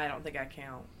can, but I don't think I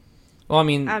count. Well, I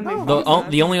mean, Mufasa.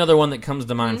 the only other one that comes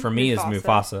to mind for me is Mufasa.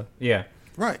 Mufasa. Yeah.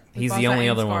 Right. He's Mufasa the only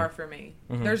and other Scar one. for me.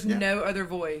 There's no other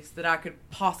voice that I could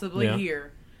possibly Yeah.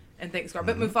 hear and think Scar.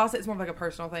 But Mufasa is more of like a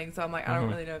personal thing, so I'm like, I don't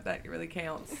really know if that really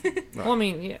counts. Well, I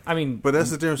mean, yeah, But that's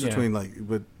the difference yeah. between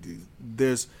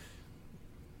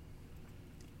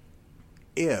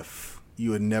if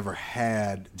you had never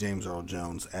had James Earl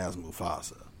Jones as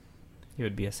Mufasa, it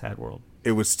would be a sad world.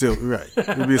 it would still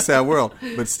it would be a sad world,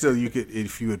 but still you could,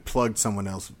 if you had plugged someone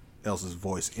else's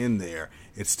voice in there,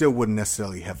 it still wouldn't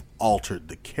necessarily have altered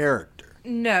the character.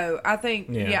 No, I think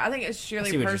Yeah. I think it's I see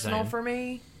surely what you're personal saying. for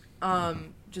me.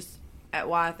 Just at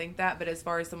why I think that, but as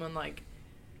far as someone like,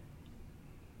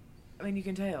 I mean, you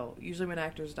can tell usually when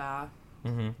actors die,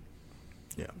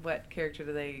 Yeah. What character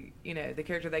do they, the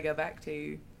character they go back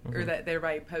to, or that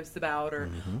everybody posts about or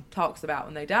talks about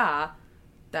when they die,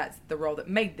 that's the role that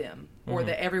made them, or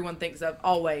that everyone thinks of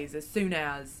always as soon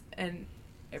as, and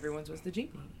everyone's was the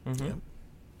genie. Yep.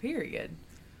 Period.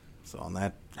 So on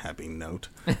that happy note,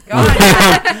 God,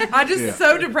 I just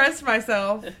so depressed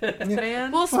myself,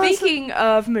 man. Well, speaking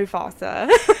of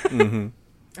Mufasa,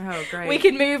 Oh, great. we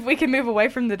can move away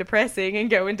from the depressing and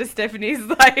go into Stephanie's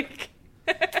like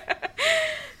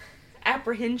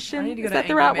apprehension. I need to go Is to that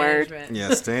the anger right word? management.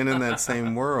 yeah, staying in that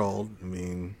same world. I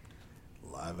mean,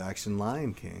 live action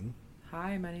Lion King.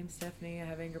 Hi, my name's Stephanie. I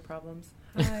have anger problems.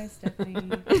 Hi,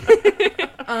 Stephanie.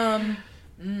 I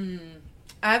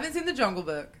haven't seen The Jungle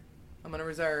Book. I'm going to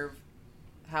reserve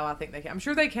how I think they can. I'm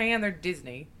sure they can. They're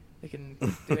Disney. They can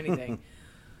do anything.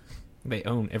 They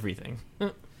own everything.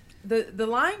 The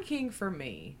Lion King for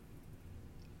me,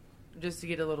 just to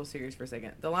get a little serious for a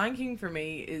second, The Lion King for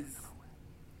me is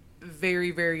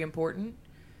very, very important.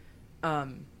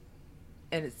 And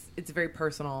it's very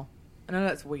personal. I know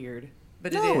that's weird,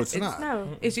 but No, it's not.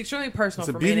 No. It's extremely personal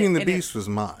So for me. Beauty and the it- Beast was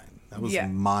mine. That was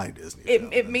my Disney.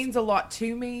 film. It means a lot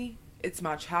to me. It's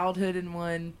my childhood in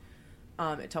one.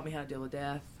 It taught me how to deal with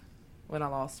death when I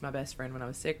lost my best friend when I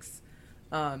was 6.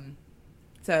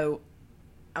 So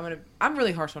I'm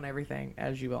really harsh on everything,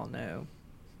 as you all know.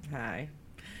 Hi.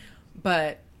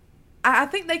 But I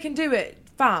think they can do it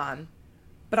fine.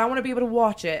 But I want to be able to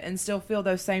watch it and still feel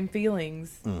those same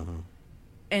feelings.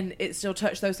 And it still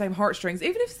touch those same heartstrings.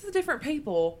 Even if it's different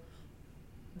people,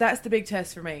 that's the big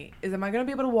test for me. Is am I going to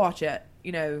be able to watch it,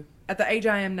 at the age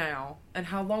I am now, and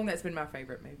how long that's been my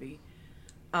favorite movie.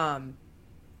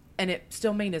 And it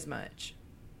still mean as much.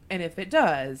 And if it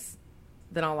does,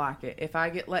 then I'll like it. If I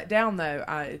get let down, though,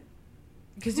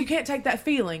 because you can't take that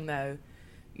feeling, though.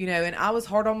 And I was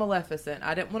hard on Maleficent.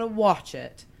 I didn't want to watch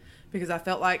it because I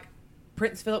felt like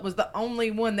Prince Philip was the only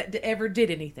one that ever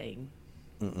did anything.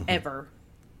 Ever.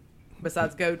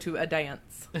 Besides go to a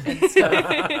dance and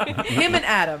stuff. Him and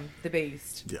Adam, the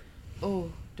Beast. Yeah.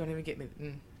 Oh, don't even get me.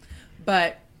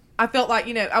 But I felt like,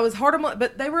 I was hard on,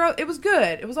 but it was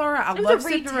good. It was all right. I was loved a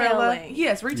Cinderella. retelling.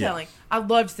 Yes, retelling. I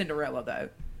loved Cinderella, though.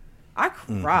 I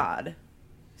cried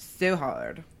so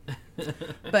hard.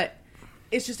 But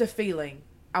it's just a feeling.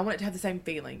 I want it to have the same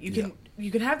feeling.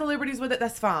 You can have the liberties with it,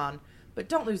 that's fine. But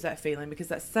don't lose that feeling because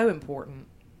that's so important.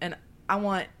 And I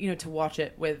want, to watch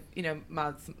it with,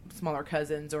 my smaller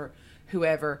cousins or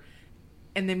whoever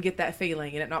and them get that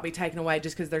feeling and it not be taken away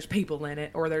just because there's people in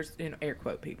it or there's, air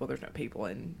quote people. There's no people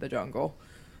in the jungle.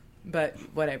 But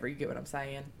whatever, you get what I'm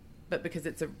saying. But because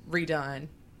it's a redone,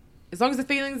 as long as the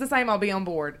feeling's the same, I'll be on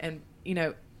board. And,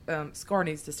 Scar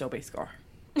needs to still be Scar.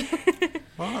 Well,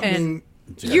 I And mean,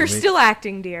 You're still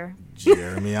acting, dear.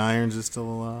 Jeremy Irons is still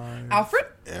alive. Alfred?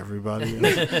 Everybody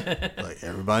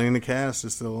in the cast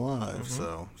is still alive,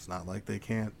 so it's not like they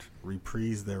can't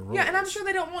reprise their roles. Yeah, and I'm sure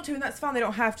they don't want to, and that's fine. They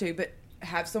don't have to, but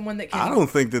have someone that can. I don't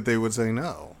think that they would say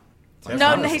no. Like, No,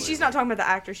 honestly. she's not talking about the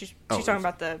actors. She's Oh, talking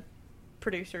about the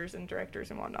producers and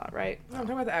directors and whatnot, right? No, I'm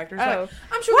talking about the actors. Oh. Like,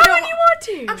 I'm sure Why they don't would you want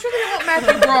to? I'm sure they don't want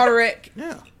Matthew Broderick.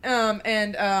 Yeah.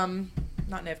 And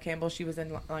not Neve Campbell. She was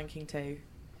in Lion King 2.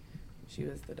 She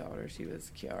was the daughter. She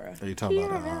was Kiara. Are you talking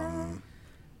about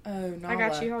Oh, Nala. I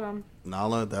got you. Hold on.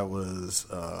 Nala? That was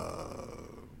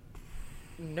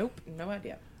Nope, no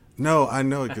idea. no, I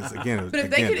know because again, it was, But if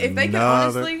again, they could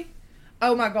honestly,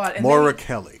 oh my God, and Maura then-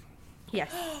 Kelly. Yes.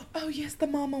 oh yes, the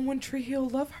mom on One Tree Hill,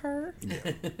 love her.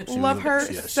 Yeah. Love her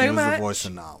she so was much. the voice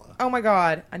of Nala. Oh my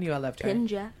God, I knew I loved her.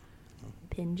 Pinja.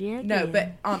 No,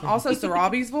 but also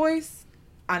Sarabi's voice.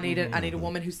 I need a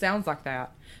woman who sounds like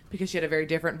that because she had a very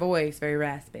different voice, very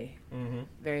raspy,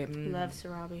 very. Love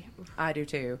Sarabi. I do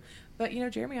too, but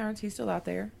Jeremy Irons, he's still out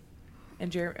there,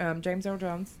 and James Earl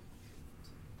Jones.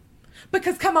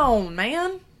 Because come on,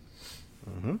 man.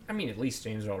 I mean, at least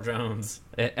James Earl Jones.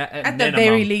 At the minimum,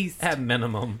 very least. At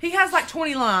minimum. He has like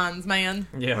 20 lines, man.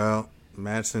 Yeah. Well,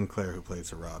 Madge Sinclair, who played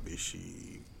Sarabi,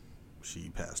 she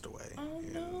passed away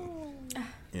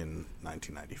in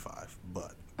 1995.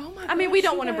 But Oh my I mean, gosh, we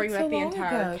don't she want to died bring so back the long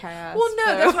entire ago. cast. Well, no,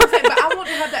 so- that's what I'm saying. But I want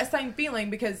to have that same feeling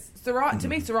because to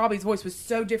me, Sarabi's voice was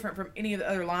so different from any of the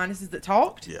other lionesses that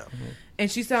talked. yeah, And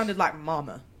she sounded like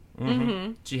Mama.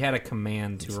 She had a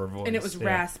command to her voice. And it was yeah.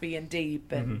 raspy and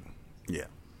deep. And, yeah.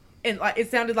 and like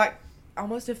it sounded like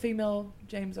almost a female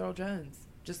James Earl Jones.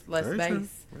 Just less Very true.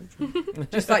 bass. Very true.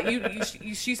 Just like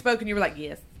she spoke and you were like,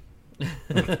 yes.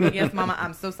 Yes, Mama,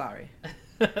 I'm so sorry.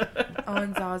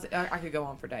 On Zazie, I could go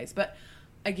on for days. But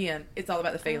again, it's all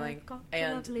about the feeling.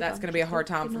 And that's going to be a hard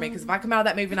time for me because if I come out of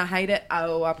that movie and I hate it,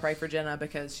 I pray for Jenna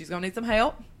because she's going to need some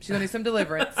help. She's going to need some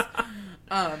deliverance.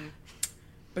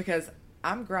 Because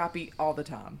I'm gripey all the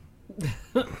time.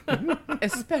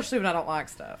 Especially when I don't like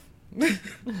stuff. So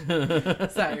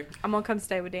I'm gonna come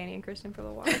stay with Danny and Kristen for a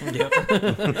little while.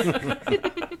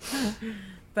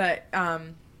 but I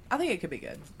think it could be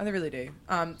good. I really do.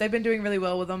 They've been doing really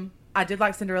well with them. I did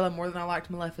like Cinderella more than I liked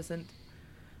Maleficent.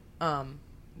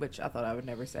 Which I thought I would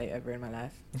never say ever in my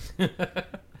life.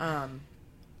 I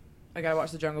gotta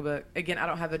watch The Jungle Book. Again, I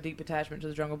don't have a deep attachment to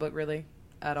The Jungle Book really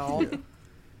at all.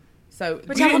 So,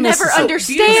 Which I will never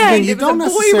understand. You It was don't a boy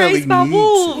necessarily raised by need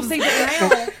wolves.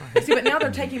 to. But now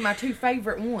they're taking my two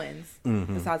favorite ones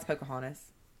besides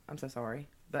Pocahontas. I'm so sorry,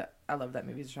 but I love that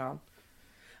movie as a child.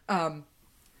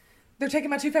 They're taking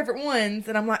my two favorite ones,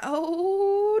 and I'm like,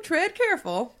 oh, tread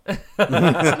careful. It's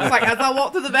like, as I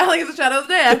walk through the valley of the shadow of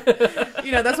death,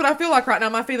 that's what I feel like right now.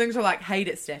 My feelings are like, hate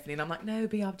it, Stephanie. And I'm like, no,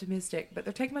 be optimistic. But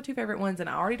they're taking my two favorite ones, and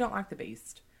I already don't like the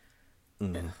Beast. Oh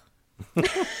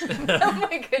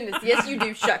my goodness. Yes, you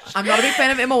do. Shush. I'm not a big fan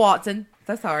of Emma Watson.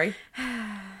 So sorry.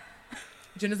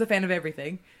 Jenna's a fan of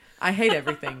everything. I hate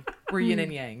everything. We're yin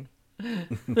and yang.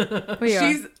 We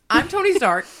are. I'm Tony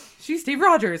Stark. She's Steve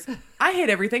Rogers. I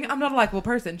hate everything. I'm not a likable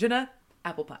person. Jenna,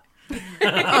 apple pie.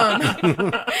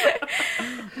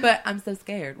 But I'm so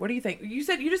scared. What do you think? You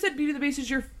just said Beauty and the Beast is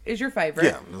your favorite.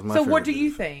 Yeah, it was my so favorite what do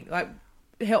you movie. think? Like,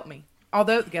 help me.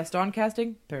 Although Gaston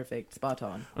casting, perfect, spot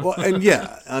on. Well,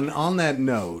 and on that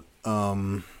note,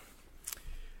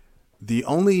 the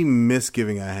only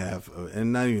misgiving I have,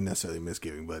 and not even necessarily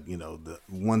misgiving, but the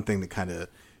one thing that kind of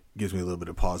gives me a little bit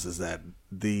of pause is that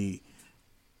the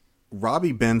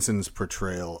Robbie Benson's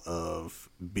portrayal of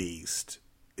Beast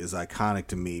is iconic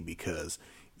to me because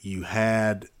you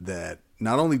had that.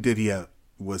 Not only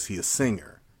was he a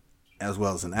singer as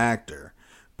well as an actor,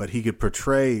 but he could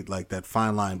portray like that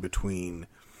fine line between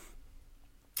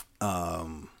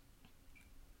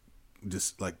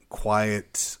just like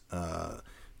quiet,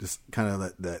 just kind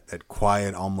of that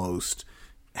quiet, almost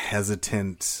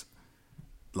hesitant,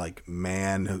 like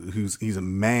man he's a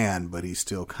man, but he's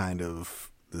still kind of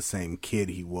the same kid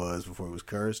he was before he was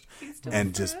cursed,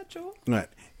 and just right,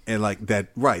 and like that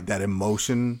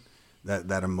emotion,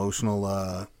 that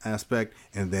emotional aspect,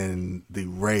 and then the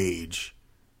rage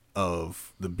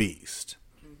of the Beast.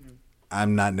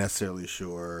 I'm not necessarily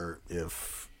sure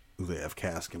if Uwe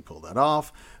Cass can pull that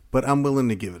off, but I'm willing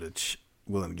to give it a chance.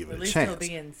 He'll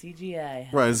be in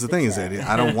CGI. Right. The thing is that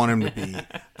I don't want him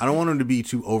to be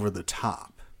too over the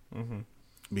top,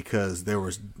 because there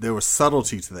was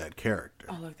subtlety to that character.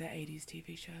 Oh, look, that 80s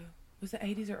TV show. Was it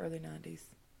 80s or early 90s?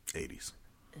 80s.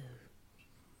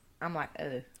 I'm like,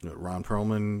 ugh. Ron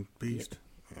Perlman Beast.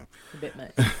 Yep. A bit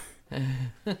much.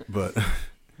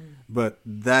 But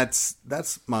that's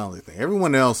my only thing.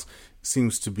 Everyone else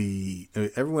seems to be.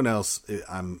 Everyone else,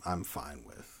 I'm fine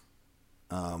with.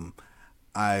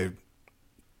 I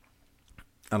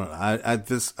don't know. I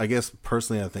guess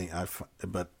personally, I think I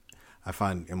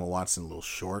find Emma Watson a little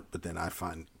short. But then I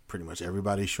find pretty much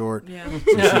everybody short. Yeah. So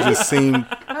she just seemed.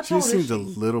 How She tall just is seems she? a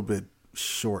little bit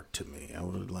short to me. I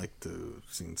would have liked to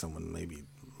have seen someone maybe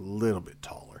a little bit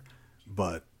taller,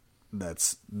 but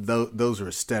those are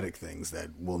aesthetic things that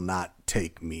will not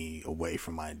take me away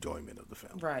from my enjoyment of the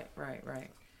film. Right.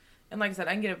 And like I said,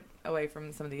 I can get away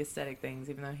from some of the aesthetic things,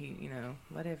 even though he,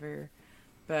 whatever.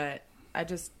 But I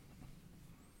just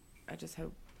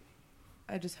hope.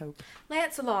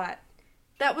 Lancelot.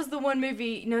 That was the one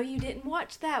movie. No, you didn't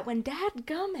watch that one.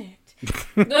 Dadgummit.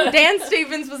 Dan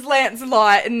Stevens was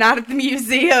Lancelot in Night at the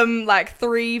Museum, like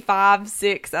 3, 5,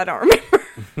 6. I don't remember.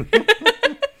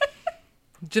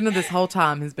 Jenna this whole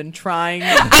time has been trying.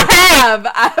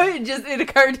 It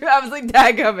occurred to me. I was like,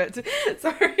 dadgummit.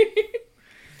 Sorry.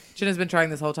 Jenna's been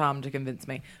trying this whole time to convince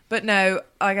me. But no,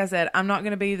 like I said, I'm not going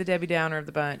to be the Debbie Downer of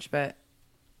the bunch, but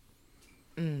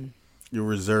You're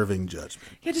reserving judgment.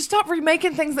 yeah, just stop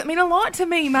remaking things that mean a lot to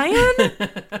me, man.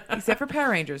 Except for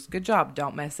Power Rangers. Good job.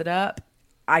 Don't mess it up.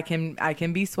 I can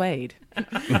be swayed.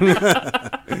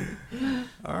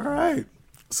 All right.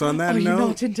 So on that Are you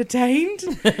note, not entertained?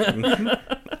 we're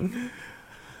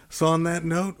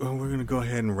going to go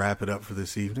ahead and wrap it up for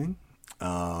this evening.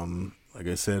 Like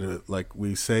I said, like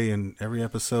we say in every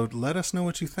episode, let us know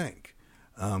what you think.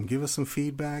 Give us some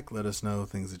feedback. Let us know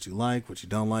things that you like, what you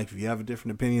don't like. If you have a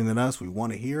different opinion than us, we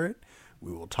want to hear it.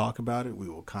 We will talk about it. We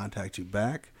will contact you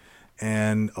back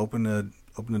and open a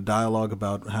dialogue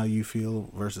about how you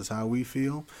feel versus how we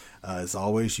feel. As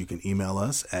always, you can email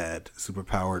us at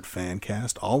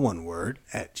superpoweredfancast, all one word,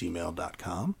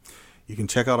 @gmail.com. You can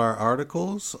check out our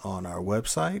articles on our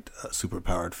website,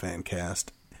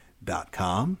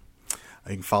 superpoweredfancast.com.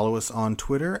 You can follow us on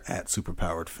Twitter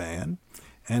 @superpoweredfan,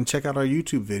 and check out our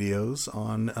YouTube videos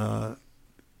on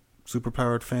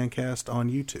Superpowered Fancast on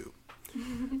YouTube.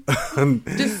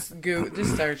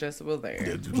 Just search us. We're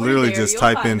there. Literally there, just you'll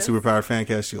type in find us. Superpowered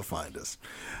Fancast, you'll find us.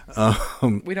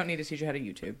 We don't need to teach you how to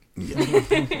YouTube.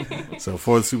 So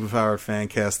for the Superpowered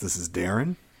Fancast, this is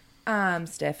Darren, I'm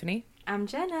Stephanie. I'm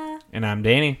Jenna. And I'm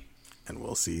Danny. and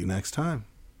we'll see you next time.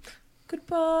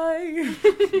 Goodbye.